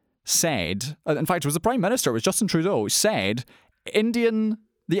Canada said, in fact, it was the Prime Minister, it was Justin Trudeau, said the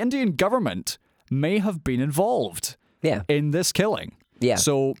Indian government may have been involved in this killing. Yeah.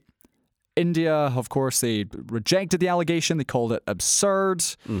 So India, of course, they rejected the allegation. They called it absurd.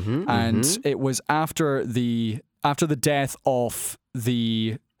 And it was after the death of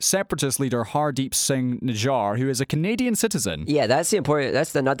the separatist leader Hardeep Singh Nijjar, who is a Canadian citizen. Yeah, that's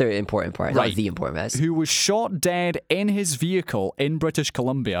another important part. Right. Not the important part. Who was shot dead in his vehicle in British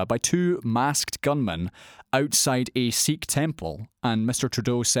Columbia by two masked gunmen outside a Sikh temple. And Mr.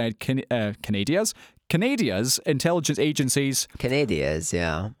 Trudeau said Canada's intelligence agencies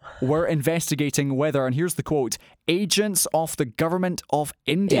were investigating whether, and here's the quote, agents of the government of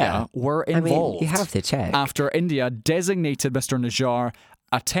India were involved. You have to check. After India designated Mr. Nijjar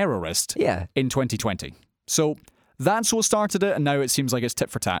a terrorist in 2020. So that's what started it, and now it seems like it's tit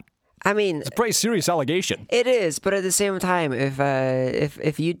for tat. I mean, it's a pretty serious allegation. It is, but at the same time,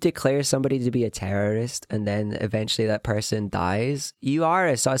 if you declare somebody to be a terrorist and then eventually that person dies, you are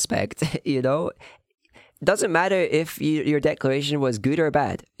a suspect, you know? Doesn't matter if your declaration was good or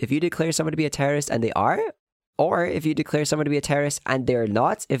bad. If you declare somebody to be a terrorist and they are, or if you declare somebody to be a terrorist and they're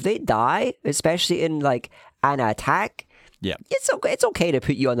not, if they die, especially in like an attack, it's okay to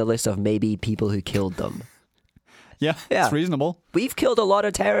put you on the list of maybe people who killed them. Yeah, Yeah. it's reasonable. We've killed a lot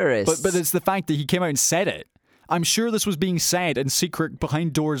of terrorists. But it's the fact that he came out and said it. I'm sure this was being said in secret,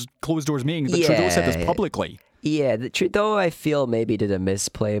 behind doors, closed doors meetings, but Trudeau said this publicly. Yeah, the Trudeau, I feel, maybe did a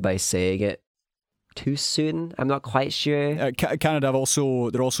misplay by saying it too soon. I'm not quite sure. Canada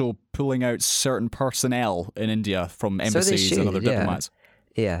they're also pulling out certain personnel in India from embassies and other diplomats.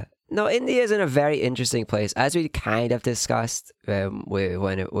 Yeah. No, India is in a very interesting place, as we kind of discussed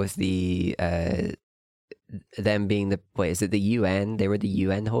with the them being is it the UN? They were the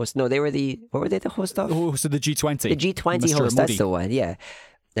UN host. No, they were what were they the host of? So the G20. The G20 Mr. host. Modi. That's the one. Yeah.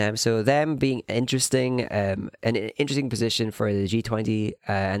 So them being interesting, an interesting position for the G20,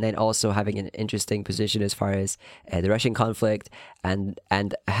 and then also having an interesting position as far as the Russian conflict, and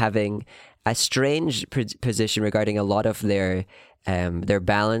having a strange position regarding a lot of their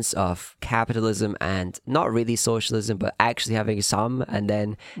balance of capitalism and not really socialism, but actually having some, and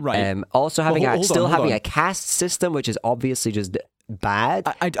then also having having a caste system, which is obviously just bad.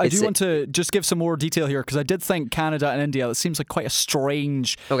 I do want to just give some more detail here, because I did think Canada and India, it seems like quite a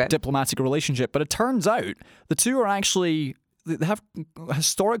strange diplomatic relationship, but it turns out the two are actually, they have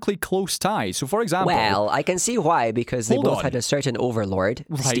historically close ties. So, for example... Well, I can see why, because they both had a certain overlord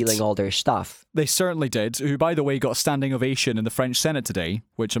stealing all their stuff. They certainly did, who, by the way, got a standing ovation in the French Senate today,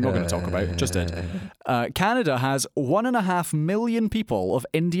 which I'm not going to talk about, just did. Canada has 1.5 million people of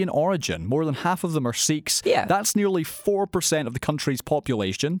Indian origin. More than half of them are Sikhs. Yeah. That's nearly 4% of the country's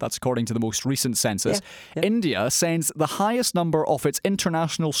population. That's according to the most recent census. Yeah. India sends the highest number of its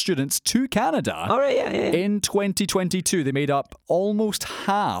international students to Canada. All right, yeah. In 2022, they made up almost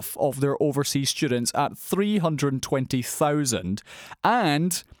half of their overseas students at 320,000.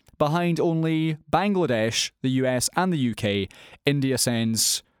 And behind only Bangladesh, the US, and the UK, India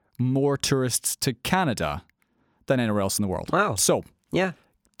sends more tourists to Canada than anywhere else in the world. Wow. So, yeah.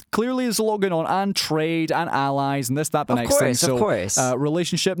 Clearly there's a lot going on, and trade, and allies, and this, that, the next thing. So, of course.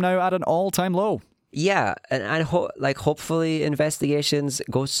 Relationship now at an all-time low. Yeah, and hopefully investigations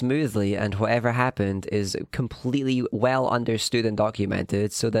go smoothly, and whatever happened is completely well understood and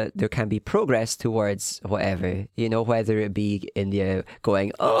documented, so that there can be progress towards whatever, whether it be India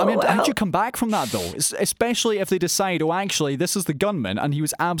going, how'd you come back from that, though? Especially if they decide, actually, this is the gunman, and he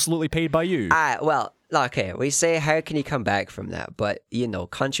was absolutely paid by you. Well, okay, we say, how can you come back from that? But,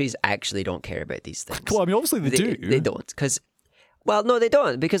 countries actually don't care about these things. Well, obviously they do. They don't, because... Well, no, they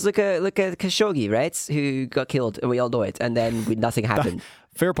don't, because look at Khashoggi, right? Who got killed, and we all know it, and then nothing happened.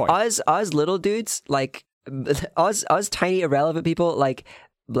 Fair point. Us little dudes, us tiny irrelevant people, like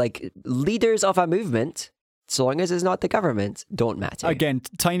leaders of a movement, so long as it's not the government, don't matter. Again,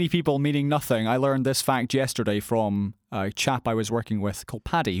 tiny people meaning nothing. I learned this fact yesterday from a chap I was working with called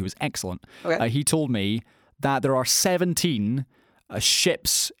Paddy, who was excellent. Okay. He told me that there are 17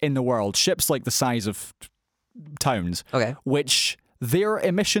 ships in the world, ships like the size of towns, which their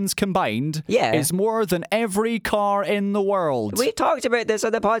emissions combined is more than every car in the world. We talked about this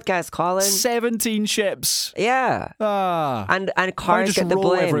on the podcast, Colin. 17 ships. Yeah. And cars get the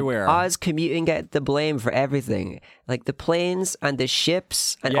blame. Everywhere. Us commuting get the blame for everything. Like the planes and the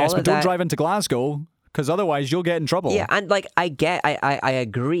ships and all of that. Yes, but don't drive into Glasgow, because otherwise you'll get in trouble. Yeah, and I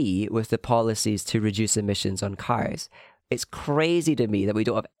agree with the policies to reduce emissions on cars. It's crazy to me that we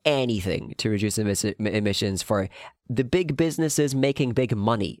don't have anything to reduce emissions for the big businesses making big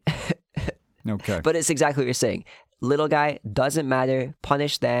money. Okay. But it's exactly what you're saying. Little guy, doesn't matter.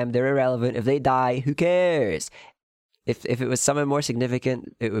 Punish them. They're irrelevant. If they die, who cares? If it was someone more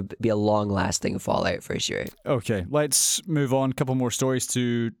significant, it would be a long-lasting fallout for sure. Okay, let's move on. A couple more stories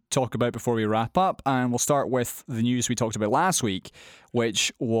to talk about before we wrap up. And we'll start with the news we talked about last week,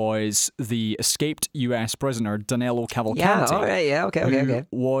 which was the escaped US prisoner, Danilo Cavalcanti. Yeah, all right, yeah, okay.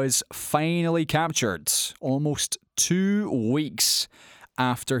 Was finally captured almost 2 weeks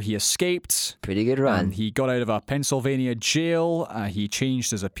after he escaped. Pretty good run. He got out of a Pennsylvania jail. He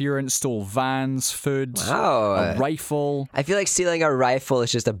changed his appearance, stole vans, food, a rifle. I feel like stealing a rifle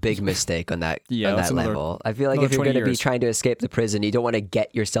is just a big mistake on that level. I feel like if you're going to be trying to escape the prison, you don't want to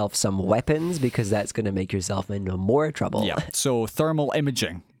get yourself some weapons, because that's going to make yourself into more trouble. Yeah, so thermal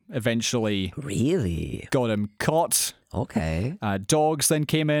imaging eventually got him caught. Okay. Dogs then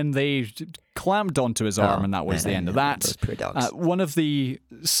came in. They clamped onto his arm, and that was the end of that. Those poor dogs. One of the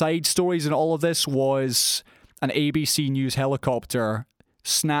side stories in all of this was an ABC News helicopter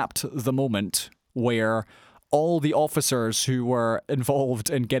snapped the moment where all the officers who were involved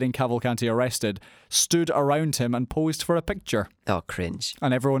in getting Cavalcanti arrested stood around him and posed for a picture. Oh, cringe.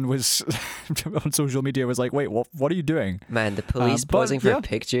 And everyone was on social media was like, wait, what are you doing? Man, the police posing for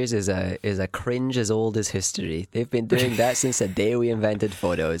pictures is a cringe as old as history. They've been doing that since the day we invented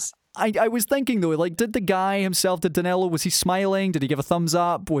photos. I was thinking though, like, did the guy himself, did Danilo, was he smiling? Did he give a thumbs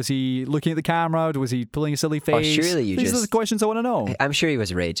up? Was he looking at the camera? Was he pulling a silly face? Surely These are the questions I want to know. I'm sure he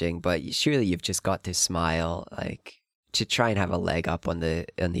was raging, but surely you've just got to smile, like, to try and have a leg up on the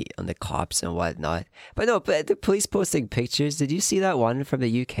cops and whatnot. But no, but the police posting pictures. Did you see that one from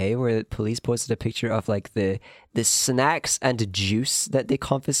the UK where the police posted a picture of like the snacks and juice that they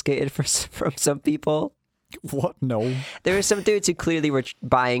confiscated from some people? What? No. There were some dudes who clearly were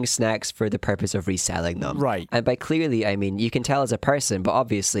buying snacks for the purpose of reselling them. Right. And by clearly, I mean, you can tell as a person, but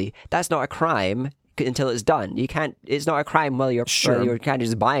obviously that's not a crime until it's done. You can't, it's not a crime while you're kind of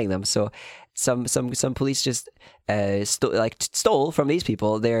just buying them. So some police just stole from these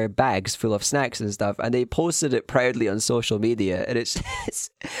people their bags full of snacks and stuff, and they posted it proudly on social media. And it's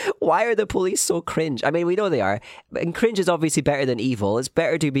why are the police so cringe? I mean, we know they are, and cringe is obviously better than evil. It's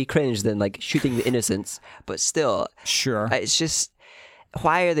better to be cringe than like shooting the innocents, but still, sure, it's just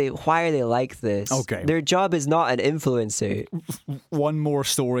why are they like this? Okay, their job is not an influencer. One more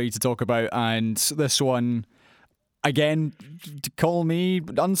story to talk about, and this one, again, call me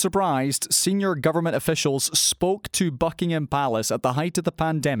unsurprised, senior government officials spoke to Buckingham Palace at the height of the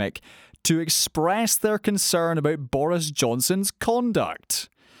pandemic to express their concern about Boris Johnson's conduct.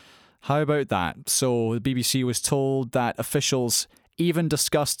 How about that? So the BBC was told that officials even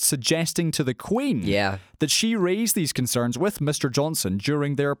discussed suggesting to the Queen that she raise these concerns with Mr. Johnson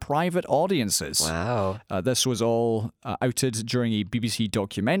during their private audiences. Wow. This was all outed during a BBC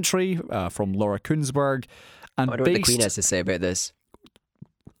documentary from Laura Kuenssberg. And I wonder what the Queen has to say about this.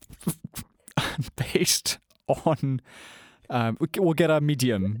 Based on... we'll get a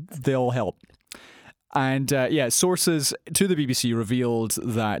medium. They'll help. And sources to the BBC revealed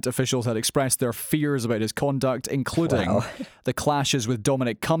that officials had expressed their fears about his conduct, including the clashes with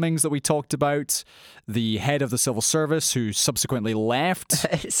Dominic Cummings that we talked about, the head of the civil service who subsequently left,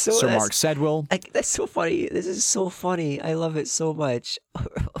 Sir Mark Sedwill. That's so funny. This is so funny. I love it so much.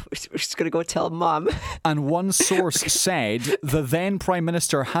 We're just going to go tell Mum. And one source said the then Prime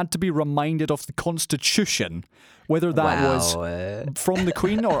Minister had to be reminded of the Constitution, whether that was from the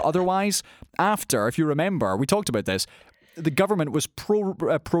Queen or otherwise. After, if you remember, we talked about this, the government was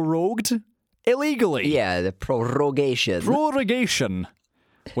prorogued illegally. Yeah, the prorogation. Prorogation.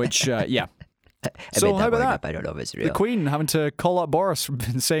 Which, So how about that? I don't know if it's real. The Queen having to call up Boris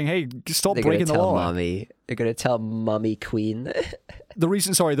and saying, hey, stop breaking the law. Mommy. They're going to tell Mummy Queen. The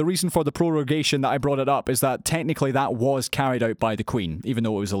reason for the prorogation that I brought it up is that technically that was carried out by the Queen, even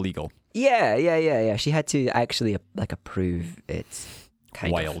though it was illegal. Yeah. She had to actually approve it.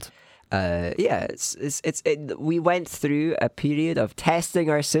 Wild. We went through a period of testing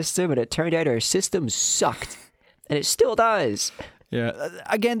our system, and it turned out our system sucked, and it still does. Yeah.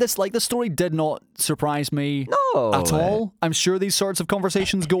 Again, the story did not surprise me at all. I'm sure these sorts of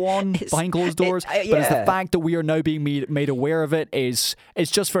conversations go on behind closed doors, but it's the fact that we are now being made aware of it it's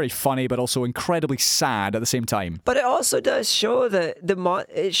just very funny, but also incredibly sad at the same time. But it also does show that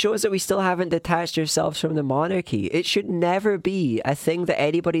it shows that we still haven't detached ourselves from the monarchy. It should never be a thing that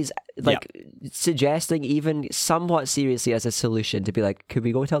anybody's suggesting even somewhat seriously as a solution, to be like, could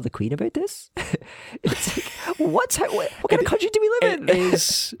we go tell the Queen about this? It's like, what kind of country do we live in?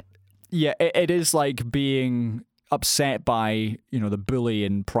 It is like being upset by, the bully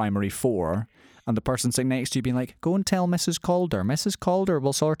in primary 4 and the person sitting next to you being like, go and tell Mrs. Calder. Mrs. Calder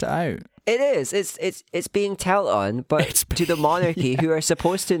will sort it out. It is. It's being tell on, but to the monarchy who are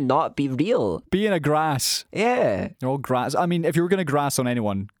supposed to not be real. Being a grass. Yeah. They're all grass. I mean, if you were going to grass on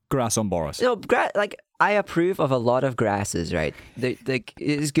anyone, grass on Boris. No, I approve of a lot of grasses, right?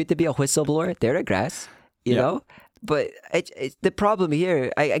 It's good to be a whistleblower. They're a grass, you know? But the problem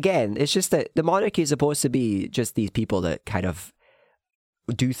here, it's just that the monarchy is supposed to be just these people that kind of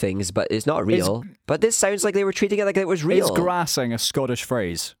do things, but it's not real. But this sounds like they were treating it like it was real. Is grassing a Scottish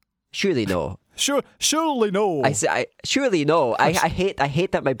phrase? Surely no. Surely no. Surely no. I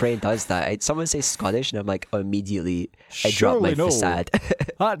hate that my brain does that. Someone says Scottish and I'm like, immediately I drop my facade.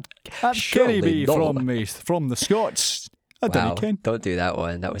 that can be from the Scots. Don't do that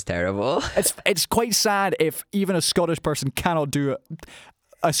one. That was terrible. It's quite sad if even a Scottish person cannot do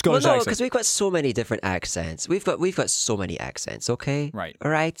a Scottish accent. Because we've got so many different accents. We've got so many accents. Okay, right.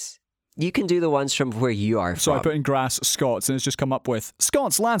 All right. You can do the ones from where you are from. So I put in grass Scots, and it's just come up with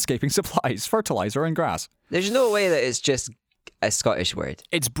Scots landscaping supplies, fertilizer, and grass. There's no way that it's just a Scottish word.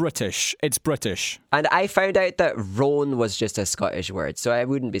 It's British. And I found out that roan was just a Scottish word, so I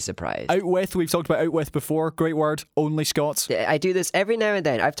wouldn't be surprised. Outwith, we've talked about outwith before. Great word. Only Scots. I do this every now and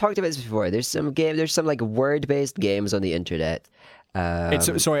then. I've talked about this before. There's some like word-based games on the internet,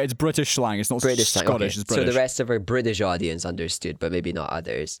 It's British slang. It's not British slang. Scottish. Okay. It's British. So the rest of our British audience understood, but maybe not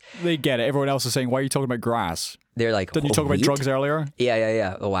others. They get it. Everyone else is saying, why are you talking about grass? They're like, Didn't you talk about wheat? drugs earlier?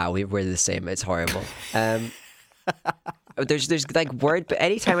 Yeah. Oh, wow, we're the same. It's horrible. There's like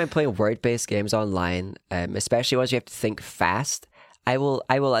anytime I'm playing word-based games online, especially ones you have to think fast, I will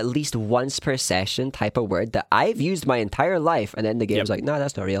at least once per session type a word that I've used my entire life, and then the game's like, no,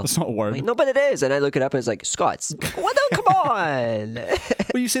 that's not real. That's not a word. Like, no, but it is. And I look it up and it's like, Scots. What the? Come on.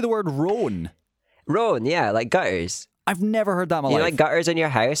 Well, you say the word roan. Roan, yeah, like gutters. I've never heard that in my You know, life. like gutters in your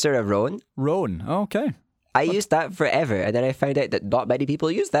house are a roan? Roan. Oh, okay. I used that forever, and then I found out that not many people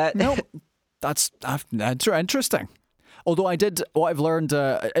use that. No, that's interesting. Although what I've learned,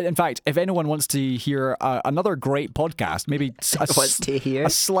 in fact, if anyone wants to hear another great podcast, maybe a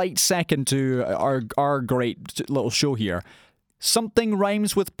slight second to our great little show here, Something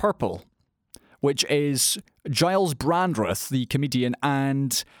Rhymes with Purple, which is Giles Brandreth, the comedian,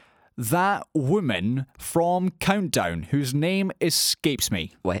 and that woman from Countdown, whose name escapes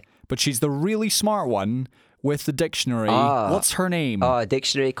me. What? But she's the really smart one with the dictionary. What's her name?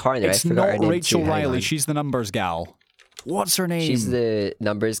 Dictionary Corner. It's I forgot her not name Rachel too. Hang Riley. on. She's the numbers gal. What's her name? She's the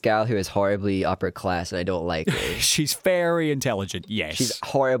numbers gal who is horribly upper class, and I don't like her. She's very intelligent. Yes. She's a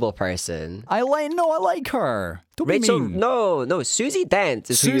horrible person. I like her. Don't Rachel, be mean. no, Susie Dent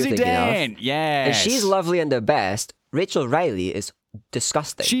is who Susie you're thinking Dent. of. Yes. And she's lovely and the best. Rachel Riley is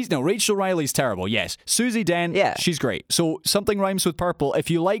disgusting. Rachel Riley's terrible. Yes. Susie Dent. Yeah. She's great. So Something Rhymes with Purple.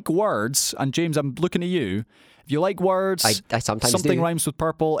 If you like words, and James, I'm looking at you. If you like words, I sometimes Something do. Rhymes with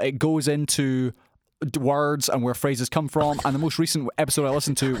Purple. It goes into words and where phrases come from, and the most recent episode I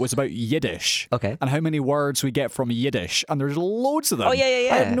listened to was about Yiddish. Okay. And how many words we get from Yiddish, and there's loads of them. Oh,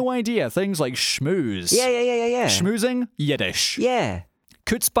 yeah. I had no idea. Things like schmooze. Yeah. Schmoozing, Yiddish. Yeah.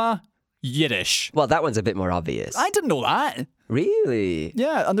 Kutzpah, Yiddish. Well, that one's a bit more obvious. I didn't know that. Really?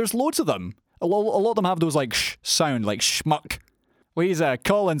 Yeah, and there's loads of them. A lot of them have those like sh sound, like schmuck. Well,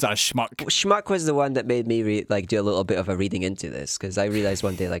 Colin's a schmuck. Schmuck was the one that made me do a little bit of a reading into this, because I realized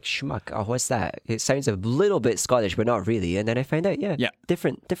one day, like, schmuck, oh, what's that? It sounds a little bit Scottish, but not really. And then I found out,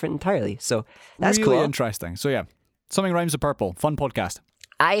 different entirely. So that's really cool. interesting. So yeah, Something Rhymes with Purple. Fun podcast.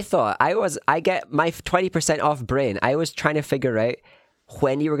 I thought I get my 20% off brain. I was trying to figure out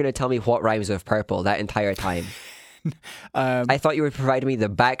when you were going to tell me what rhymes with purple that entire time. I thought you were providing me the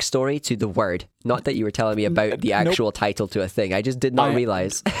backstory to the word, not that you were telling me about the actual title to a thing. I just did not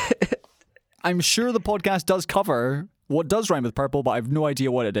realize. I'm sure the podcast does cover what does rhyme with purple, but I have no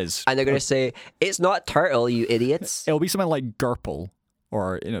idea what it is. And they're going to say, it's not turtle, you idiots. It'll be something like Gurple,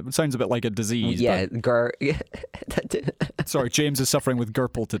 or it sounds a bit like a disease. Yeah, Sorry, James is suffering with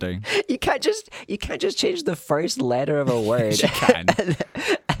Gurple today. You can't just change the first letter of a word. You can.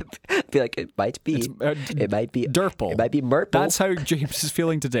 Be like, it might be Durple. It might be Murple. That's how James is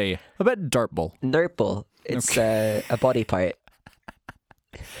feeling today. A bit Durple. Nurple. It's a body part.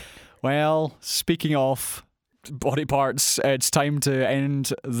 Well, speaking of body parts, it's time to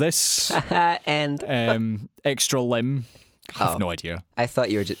end this extra limb. I have no idea. I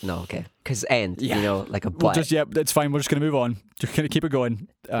thought you were just okay. Because like a butt. We'll just it's fine. We're just going to move on. Just going to keep it going.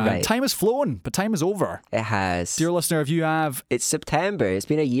 Right. Time has flown, but time is over. It has. Dear listener, it's September. It's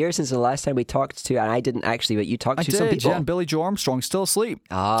been a year since the last time we talked to, and I didn't actually, but you talked to some people. Yeah, and Billy Joe Armstrong's still asleep.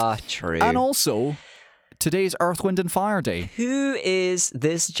 Ah, true. And also, today's Earth, Wind and Fire Day. Who is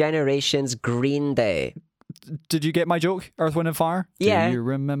this generation's Green Day? Did you get my joke? Earth, Wind and Fire? Yeah. Do you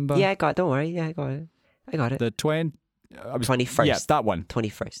remember? Yeah, I got it. Don't worry. Yeah, I got it. The 21st. Yeah, that one.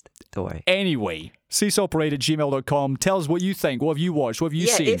 21st. Don't worry. Anyway, seesawparade@gmail.com. Tell us what you think. What have you watched? What have you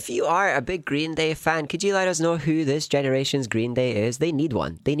seen? If you are a big Green Day fan, could you let us know who this generation's Green Day is? They need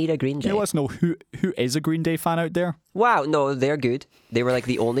one. They need a Green Day. Can you let us know who is a Green Day fan out there? Wow, no, they're good. They were like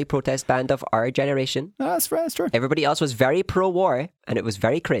the only protest band of our generation. That's true. Everybody else was very pro-war, and it was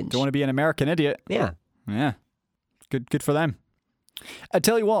very cringe. Don't want to be an American idiot. Yeah. Yeah. Good for them. I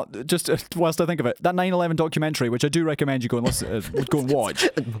tell you what, just whilst I think of it, that 9/11 documentary, which I do recommend you go and watch,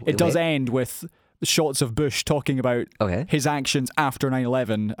 it does end with shots of Bush talking about his actions after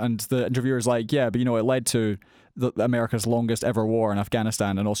 9/11, and the interviewer's like, yeah, but it led to America's longest ever war in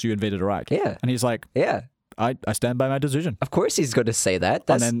Afghanistan, and also you invaded Iraq. Yeah. And he's like, yeah, I stand by my decision. Of course he's going to say that.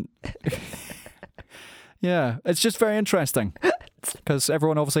 And then, yeah, it's just very interesting. Because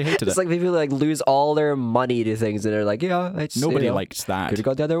everyone obviously hated it. It's like people lose all their money to things, and they're like, yeah, it's nobody likes that. Could have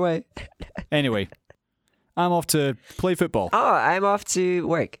gone the other way. Anyway, I'm off to play football. Oh, I'm off to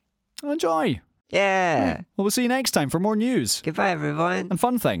work. Enjoy. Yeah. Well, we'll see you next time for more news. Goodbye, everyone. And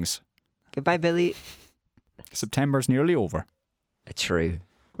fun things. Goodbye, Billy. September's nearly over. True.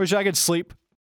 Wish I could sleep.